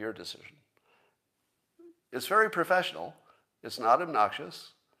to make your decision. It's very professional. It's not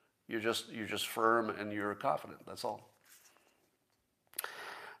obnoxious. You're just firm and you're confident. That's all.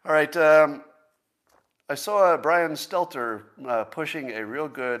 All right. I saw Brian Stelter pushing a real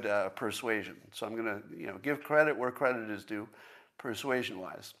good persuasion. So I'm going to give credit where credit is due,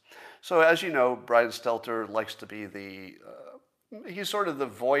 persuasion-wise. So as you know, Brian Stelter likes to be he's sort of the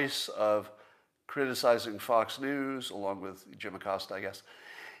voice of criticizing Fox News, along with Jim Acosta, I guess.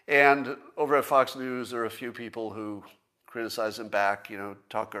 And over at Fox News, there are a few people who criticize him back,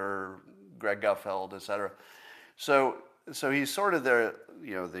 Tucker, Greg Gutfeld, etc. So he's sort of the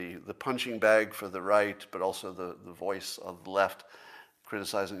punching bag for the right, but also the voice of the left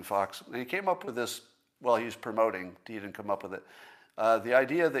criticizing Fox. And he came up with this, well, he's promoting, he didn't come up with it, the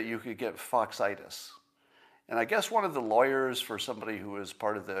idea that you could get Foxitis. And I guess one of the lawyers for somebody who was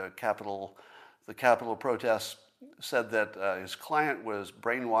part of the Capitol protests said that his client was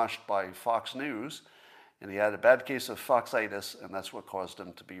brainwashed by Fox News, and he had a bad case of Foxitis, and that's what caused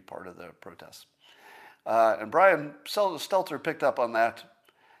him to be part of the protests. And Brian Stelter picked up on that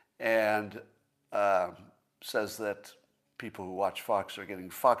and says that people who watch Fox are getting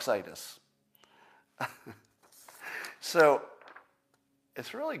Foxitis. So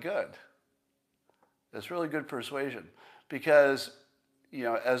it's really good. It's really good persuasion because,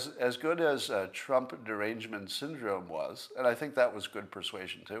 as good as Trump derangement syndrome was, and I think that was good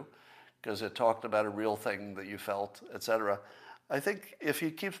persuasion too, because it talked about a real thing that you felt, etc. I think if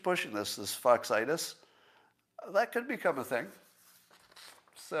he keeps pushing this Foxitis, that could become a thing.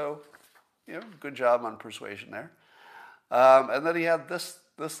 So, good job on persuasion there. And then he had this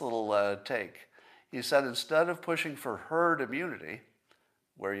little take. He said instead of pushing for herd immunity,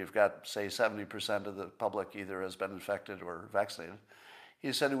 where you've got, say, 70% of the public either has been infected or vaccinated,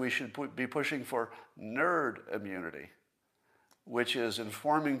 he said we should be pushing for nerd immunity, which is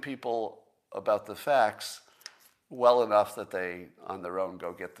informing people about the facts well enough that they, on their own,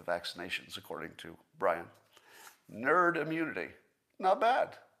 go get the vaccinations, according to Brian. Nerd immunity, not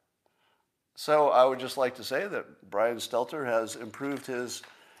bad. So I would just like to say that Brian Stelter has improved his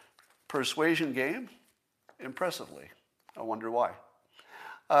persuasion game impressively. I wonder why.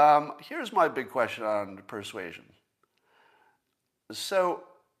 Here's my big question on persuasion. So,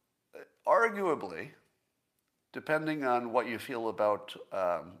 arguably, depending on what you feel about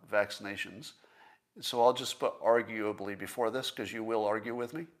vaccinations, so I'll just put arguably before this because you will argue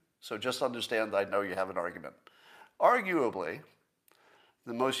with me. So just understand that I know you have an argument. Arguably,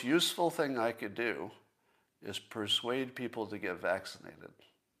 the most useful thing I could do is persuade people to get vaccinated.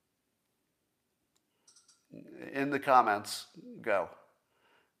 In the comments, go.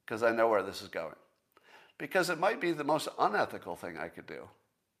 Because I know where this is going. Because it might be the most unethical thing I could do.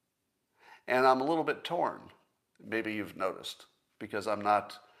 And I'm a little bit torn. Maybe you've noticed. Because I'm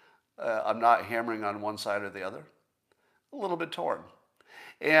not hammering on one side or the other. A little bit torn.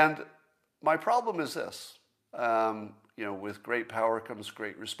 And my problem is this. With great power comes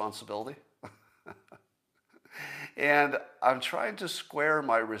great responsibility. And I'm trying to square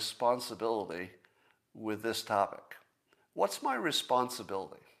my responsibility with this topic. What's my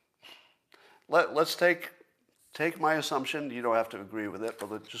responsibility? Let's take my assumption. You don't have to agree with it,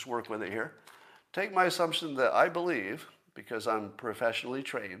 but let's just work with it here. Take my assumption that I believe, because I'm professionally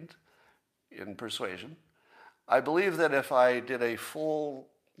trained in persuasion, I believe that if I did a full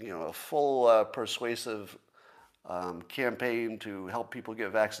persuasive campaign to help people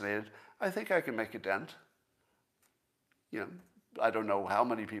get vaccinated, I think I can make a dent. I don't know how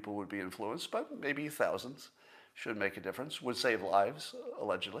many people would be influenced, but maybe thousands should make a difference, would save lives,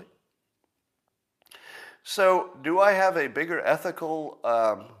 allegedly. So do I have a bigger ethical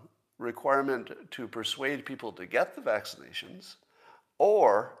requirement to persuade people to get the vaccinations,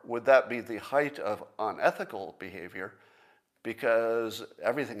 or would that be the height of unethical behavior because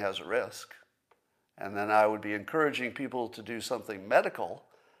everything has a risk? And then I would be encouraging people to do something medical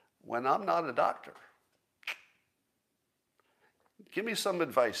when I'm not a doctor. Give me some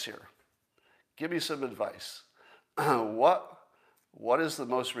advice here. Give me some advice. What is the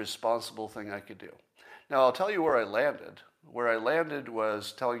most responsible thing I could do? Now, I'll tell you where I landed. Where I landed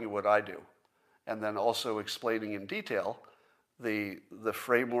was telling you what I do, and then also explaining in detail the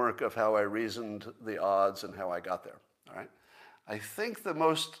framework of how I reasoned the odds and how I got there. All right? I think the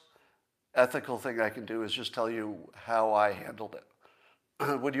most ethical thing I can do is just tell you how I handled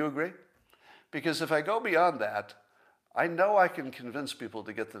it. Would you agree? Because if I go beyond that, I know I can convince people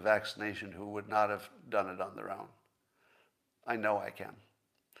to get the vaccination who would not have done it on their own. I know I can.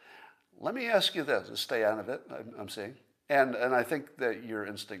 Let me ask you this, to stay out of it, I'm saying, and I think that your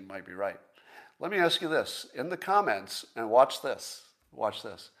instinct might be right. Let me ask you this, in the comments, and watch this,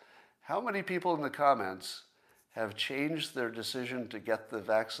 how many people in the comments have changed their decision to get the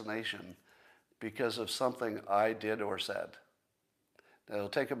vaccination because of something I did or said? It'll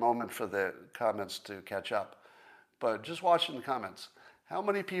take a moment for the comments to catch up. But just watching the comments, how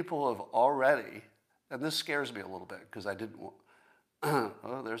many people have already, and this scares me a little bit because I didn't,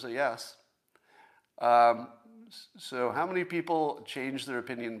 oh, there's a yes. So how many people changed their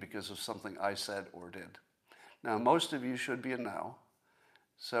opinion because of something I said or did? Now, most of you should be a no.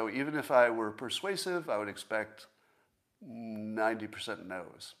 So even if I were persuasive, I would expect 90%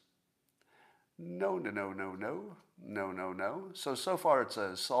 no's. No, no, no, no, no, no, no, no. So far it's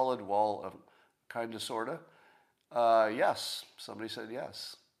a solid wall of kind of, sort of. Yes, somebody said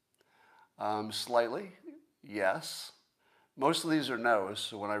yes. Slightly, yes. Most of these are no's,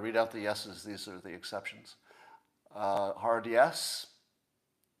 so when I read out the yeses, these are the exceptions. Hard yes.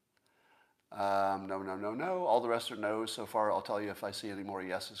 No, no, no, no. All the rest are no's so far. I'll tell you if I see any more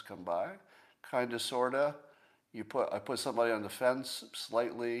yeses come by. Kind of, sort of. I put somebody on the fence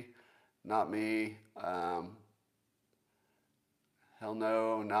slightly. Not me. Hell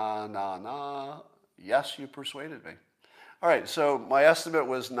no, nah, nah, nah. Yes, you persuaded me. All right, so my estimate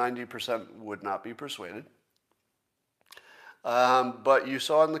was 90% would not be persuaded. But you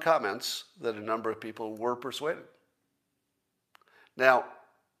saw in the comments that a number of people were persuaded. Now,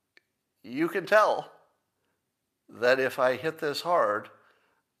 you can tell that if I hit this hard,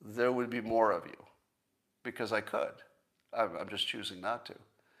 there would be more of you because I could. I'm just choosing not to.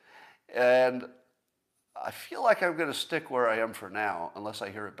 And I feel like I'm going to stick where I am for now unless I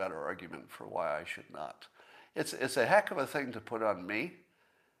hear a better argument for why I should not. It's a heck of a thing to put on me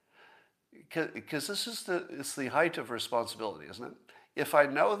because it's the height of responsibility, isn't it? If I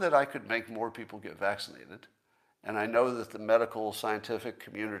know that I could make more people get vaccinated, and I know that the medical scientific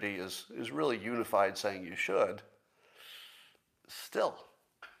community is really unified saying you should, still.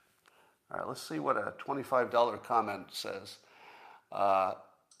 All right, let's see what a $25 comment says.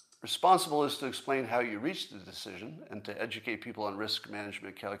 Responsible is to explain how you reached the decision and to educate people on risk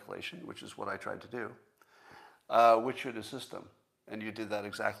management calculation, which is what I tried to do, which should assist them. And you did that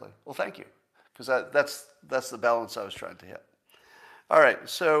exactly. Well, thank you, because that's the balance I was trying to hit. All right,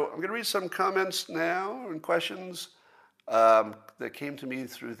 so I'm going to read some comments now and questions that came to me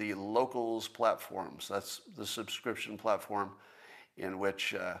through the Locals platforms. That's the subscription platform in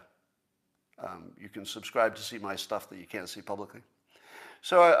which you can subscribe to see my stuff that you can't see publicly.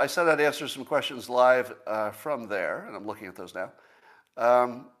 So I said I'd answer some questions live from there, and I'm looking at those now.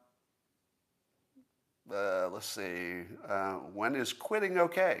 Let's see. When is quitting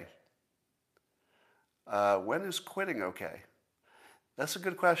okay? When is quitting okay? That's a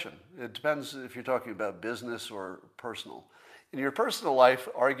good question. It depends if you're talking about business or personal. In your personal life,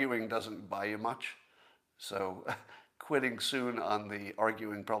 arguing doesn't buy you much. So quitting soon on the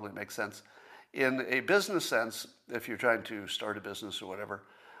arguing probably makes sense. In a business sense, if you're trying to start a business or whatever,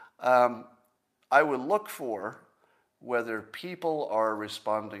 I would look for whether people are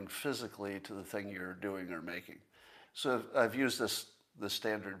responding physically to the thing you're doing or making. So I've used this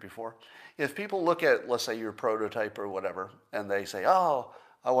standard before. If people look at, let's say, your prototype or whatever, and they say, oh,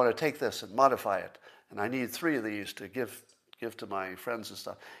 I want to take this and modify it, and I need 3 of these to give to my friends and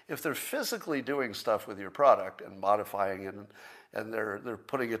stuff. If they're physically doing stuff with your product and modifying it, and they're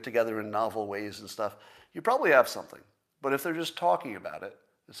putting it together in novel ways and stuff, you probably have something. But if they're just talking about it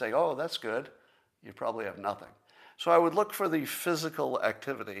and saying, oh, that's good, you probably have nothing. So I would look for the physical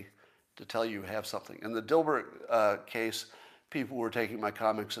activity to tell you have something. In the Dilbert case, people were taking my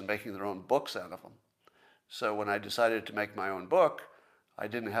comics and making their own books out of them. So when I decided to make my own book, I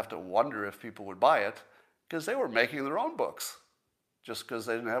didn't have to wonder if people would buy it because they were making their own books just because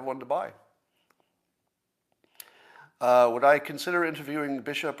they didn't have one to buy. Would I consider interviewing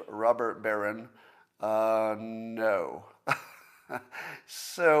Bishop Robert Barron? No.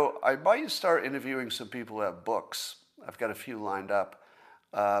 So I might start interviewing some people who have books. I've got a few lined up.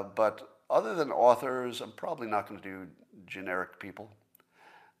 But other than authors, I'm probably not going to do generic people.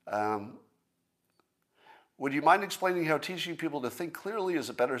 Would you mind explaining how teaching people to think clearly is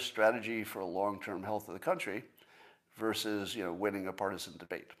a better strategy for a long-term health of the country versus, winning a partisan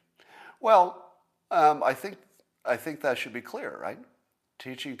debate? Well, I think that should be clear, right?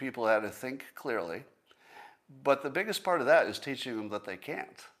 Teaching people how to think clearly. But the biggest part of that is teaching them that they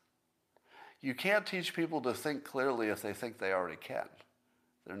can't. You can't teach people to think clearly if they think they already can.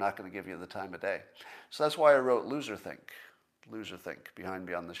 They're not going to give you the time of day. So that's why I wrote Loserthink, behind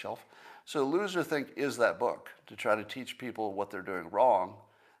me on the shelf. So Loserthink is that book, to try to teach people what they're doing wrong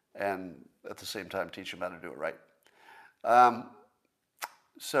and at the same time teach them how to do it right.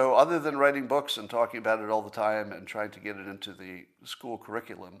 So other than writing books and talking about it all the time and trying to get it into the school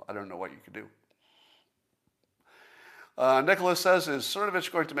curriculum, I don't know what you could do. Nicholas says, is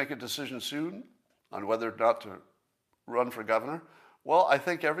Cernovich going to make a decision soon on whether or not to run for governor, Well, I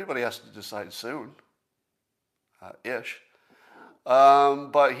think everybody has to decide soon, ish.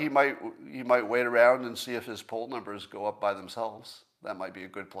 But he might wait around and see if his poll numbers go up by themselves. That might be a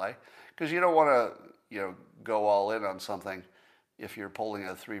good play, because you don't want to go all in on something if you're polling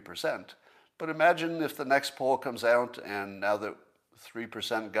at 3%. But imagine if the next poll comes out and now that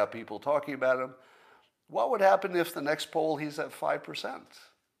 3% got people talking about him, what would happen if the next poll he's at 5%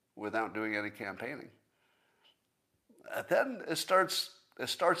 without doing any campaigning? Then it starts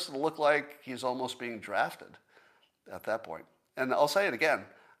to look like he's almost being drafted at that point. And I'll say it again,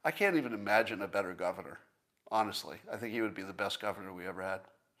 I can't even imagine a better governor, honestly. I think he would be the best governor we ever had.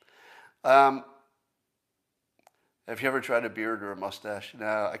 Have you ever tried a beard or a mustache?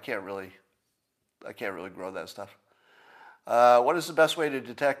 No, I can't really grow that stuff. What is the best way to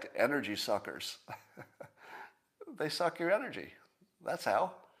detect energy suckers? They suck your energy. That's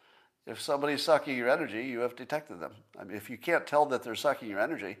how. If somebody's sucking your energy, you have detected them. I mean, if you can't tell that they're sucking your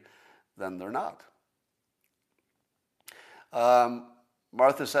energy, then they're not.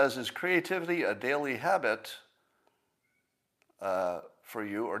 Martha says, is creativity a daily habit for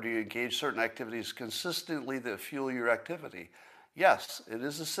you, or do you engage certain activities consistently that fuel your activity? Yes, it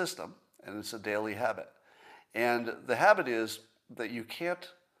is a system, and it's a daily habit. And the habit is that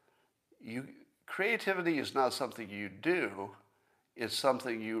creativity is not something you do, it's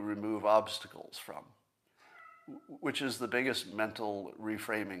something you remove obstacles from, which is the biggest mental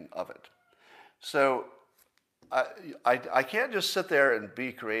reframing of it. So I can't just sit there and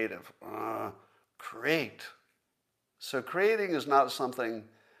be creative. Create. So creating is not something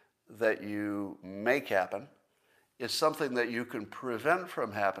that you make happen. It's something that you can prevent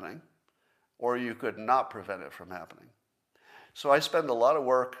from happening, or you could not prevent it from happening. So I spend a lot of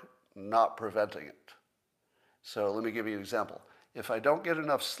work not preventing it. So let me give you an example. If I don't get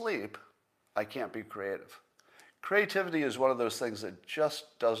enough sleep, I can't be creative. Creativity is one of those things that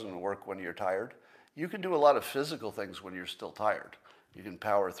just doesn't work when you're tired. You can do a lot of physical things when you're still tired. You can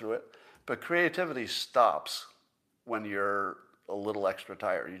power through it. But creativity stops when you're a little extra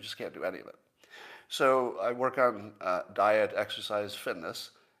tired. You just can't do any of it. So I work on diet, exercise,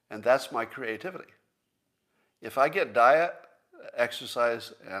 fitness, and that's my creativity. If I get diet,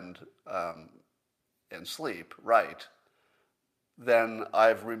 exercise, and sleep right, then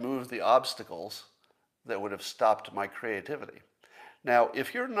I've removed the obstacles that would have stopped my creativity. Now,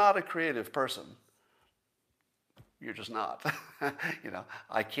 if you're not a creative person, you're just not.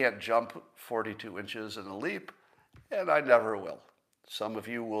 I can't jump 42 inches in a leap, and I never will. Some of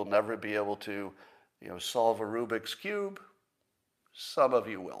you will never be able to, solve a Rubik's Cube. Some of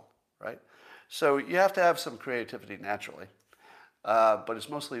you will, right? So you have to have some creativity naturally, but it's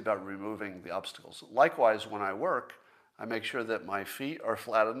mostly about removing the obstacles. Likewise, when I work, I make sure that my feet are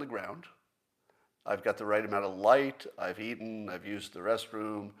flat on the ground. I've got the right amount of light. I've eaten. I've used the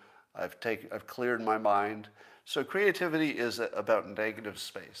restroom. I've cleared my mind. So creativity is about negative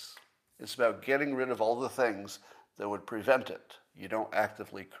space. It's about getting rid of all the things that would prevent it. You don't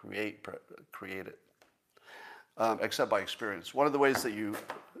actively create it, except by experience. One of the ways that you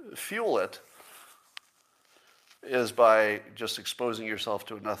fuel it is by just exposing yourself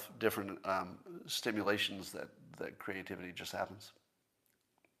to enough different stimulations that creativity just happens.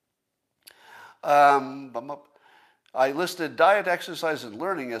 I listed diet, exercise, and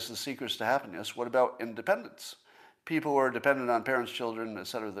learning as the secrets to happiness. What about independence? People who are dependent on parents, children,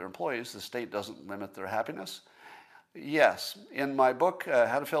 etc., their employees, the state doesn't limit their happiness. Yes. In my book,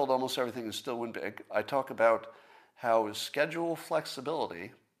 How to Fail at Almost Everything and Still Win Big, I talk about how schedule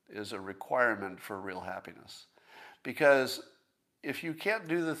flexibility is a requirement for real happiness. Because if you can't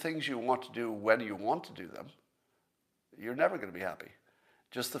do the things you want to do when you want to do them, you're never going to be happy.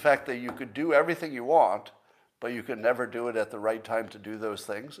 Just the fact that you could do everything you want, but you could never do it at the right time to do those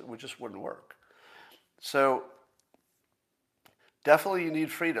things, it just wouldn't work. So definitely you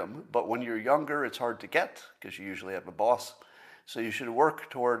need freedom, but when you're younger, it's hard to get because you usually have a boss. So you should work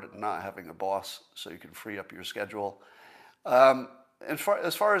toward not having a boss so you can free up your schedule. As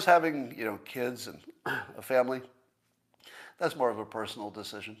far as having kids and a family, that's more of a personal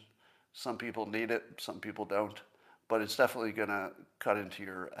decision. Some people need it, some people don't, but it's definitely going to cut into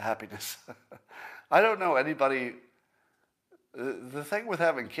your happiness. I don't know anybody. The thing with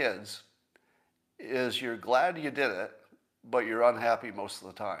having kids is you're glad you did it, but you're unhappy most of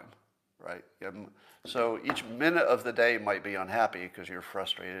the time, right? So each minute of the day might be unhappy because you're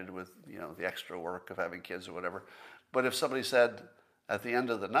frustrated with the extra work of having kids or whatever. But if somebody said at the end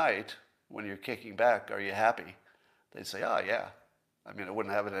of the night when you're kicking back, "Are you happy?" They'd say, "Oh yeah." I mean, I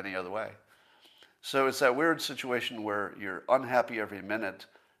wouldn't have it any other way. So it's that weird situation where you're unhappy every minute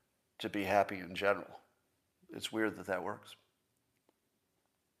to be happy in general. It's weird that works.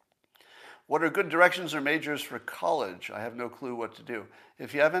 What are good directions or majors for college? I have no clue what to do.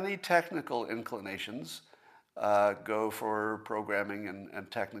 If you have any technical inclinations, go for programming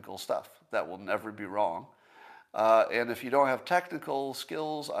and technical stuff. That will never be wrong. And if you don't have technical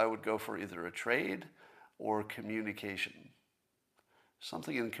skills, I would go for either a trade or communication.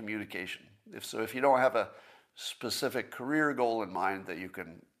 Something in communication. If you don't have a specific career goal in mind that you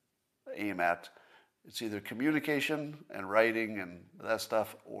can aim at, it's either communication and writing and that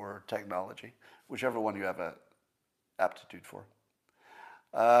stuff or technology, whichever one you have an aptitude for.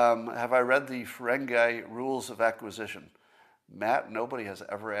 Have I read the Ferengi Rules of Acquisition? Matt, nobody has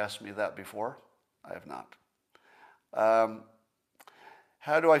ever asked me that before. I have not.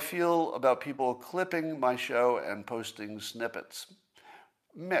 How do I feel about people clipping my show and posting snippets?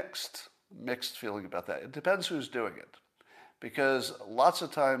 Mixed feeling about that. It depends who's doing it. Because lots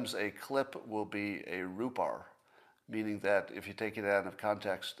of times a clip will be a rupar, meaning that if you take it out of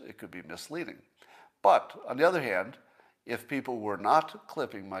context, it could be misleading. But on the other hand, if people were not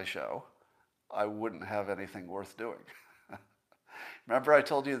clipping my show, I wouldn't have anything worth doing. Remember I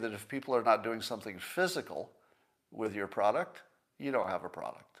told you that if people are not doing something physical with your product, you don't have a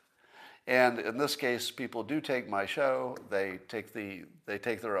product. And in this case, people do take my show, they take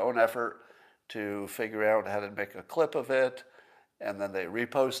their own effort to figure out how to make a clip of it, and then they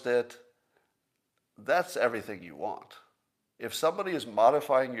repost it. That's everything you want. If somebody is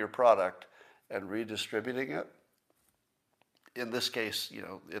modifying your product and redistributing it, in this case,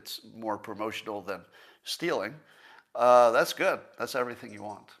 it's more promotional than stealing, that's good. That's everything you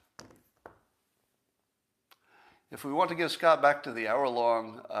want. If we want to get Scott back to the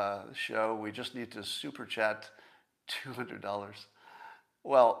hour-long show, we just need to super chat $200.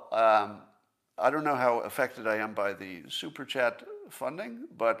 Well, I don't know how affected I am by the super chat funding,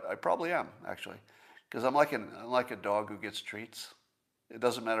 but I probably am, actually, because I'm like a dog who gets treats. It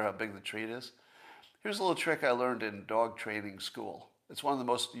doesn't matter how big the treat is. Here's a little trick I learned in dog training school. It's one of the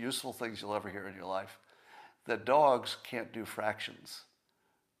most useful things you'll ever hear in your life. That dogs can't do fractions.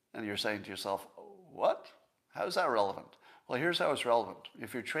 And you're saying to yourself, what? How is that relevant? Well, here's how it's relevant.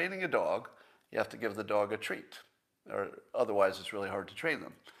 If you're training a dog, you have to give the dog a treat, or otherwise it's really hard to train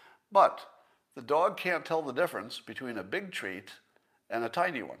them. But the dog can't tell the difference between a big treat and a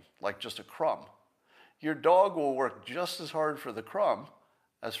tiny one, like just a crumb. Your dog will work just as hard for the crumb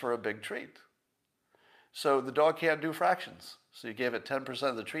as for a big treat. So the dog can't do fractions. So you gave it 10%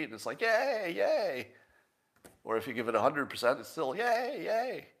 of the treat and it's like, yay, yay. Or if you give it 100%, it's still yay,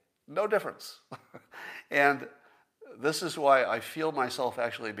 yay. No difference. And this is why I feel myself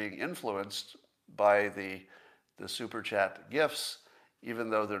actually being influenced by the super chat gifts, even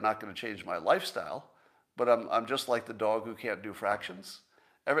though they're not going to change my lifestyle. But I'm just like the dog who can't do fractions.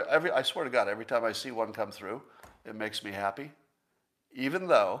 I swear to God, every time I see one come through, it makes me happy. Even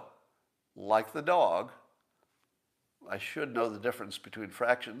though, like the dog, I should know the difference between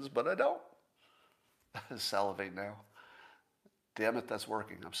fractions, but I don't. Salivate now. Damn it, that's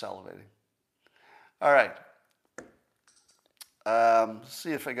working. I'm salivating. All right.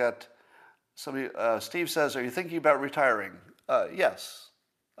 See if I got somebody. Steve says, are you thinking about retiring? Yes.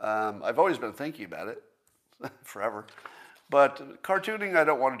 I've always been thinking about it forever. But cartooning I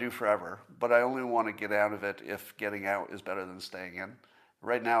don't want to do forever, but I only want to get out of it if getting out is better than staying in.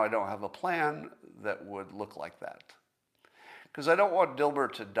 Right now I don't have a plan that would look like that. Because I don't want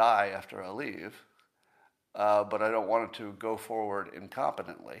Dilbert to die after I leave, but I don't want it to go forward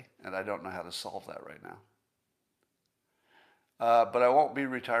incompetently, and I don't know how to solve that right now. But I won't be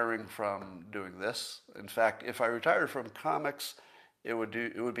retiring from doing this. In fact, if I retired from comics, it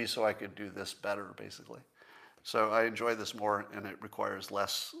would be so I could do this better, basically. So I enjoy this more, and it requires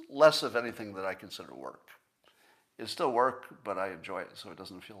less of anything that I consider work. It's still work, but I enjoy it, so it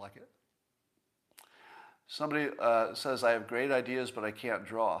doesn't feel like it. Somebody says, I have great ideas, but I can't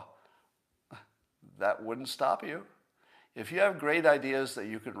draw. That wouldn't stop you. If you have great ideas that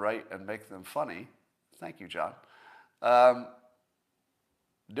you can write and make them funny, thank you, John,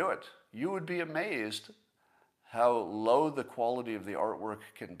 do it. You would be amazed how low the quality of the artwork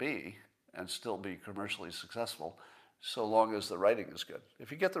can be and still be commercially successful, so long as the writing is good.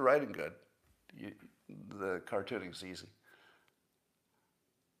 If you get the writing good, the cartooning is easy.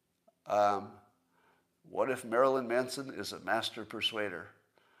 What if Marilyn Manson is a master persuader?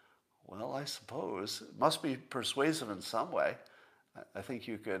 Well, I suppose it must be persuasive in some way. I think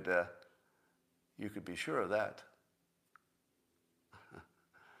you could be sure of that.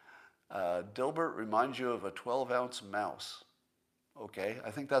 Dilbert reminds you of a 12-ounce mouse. Okay,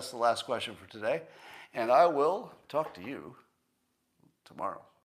 I think that's the last question for today. And I will talk to you tomorrow.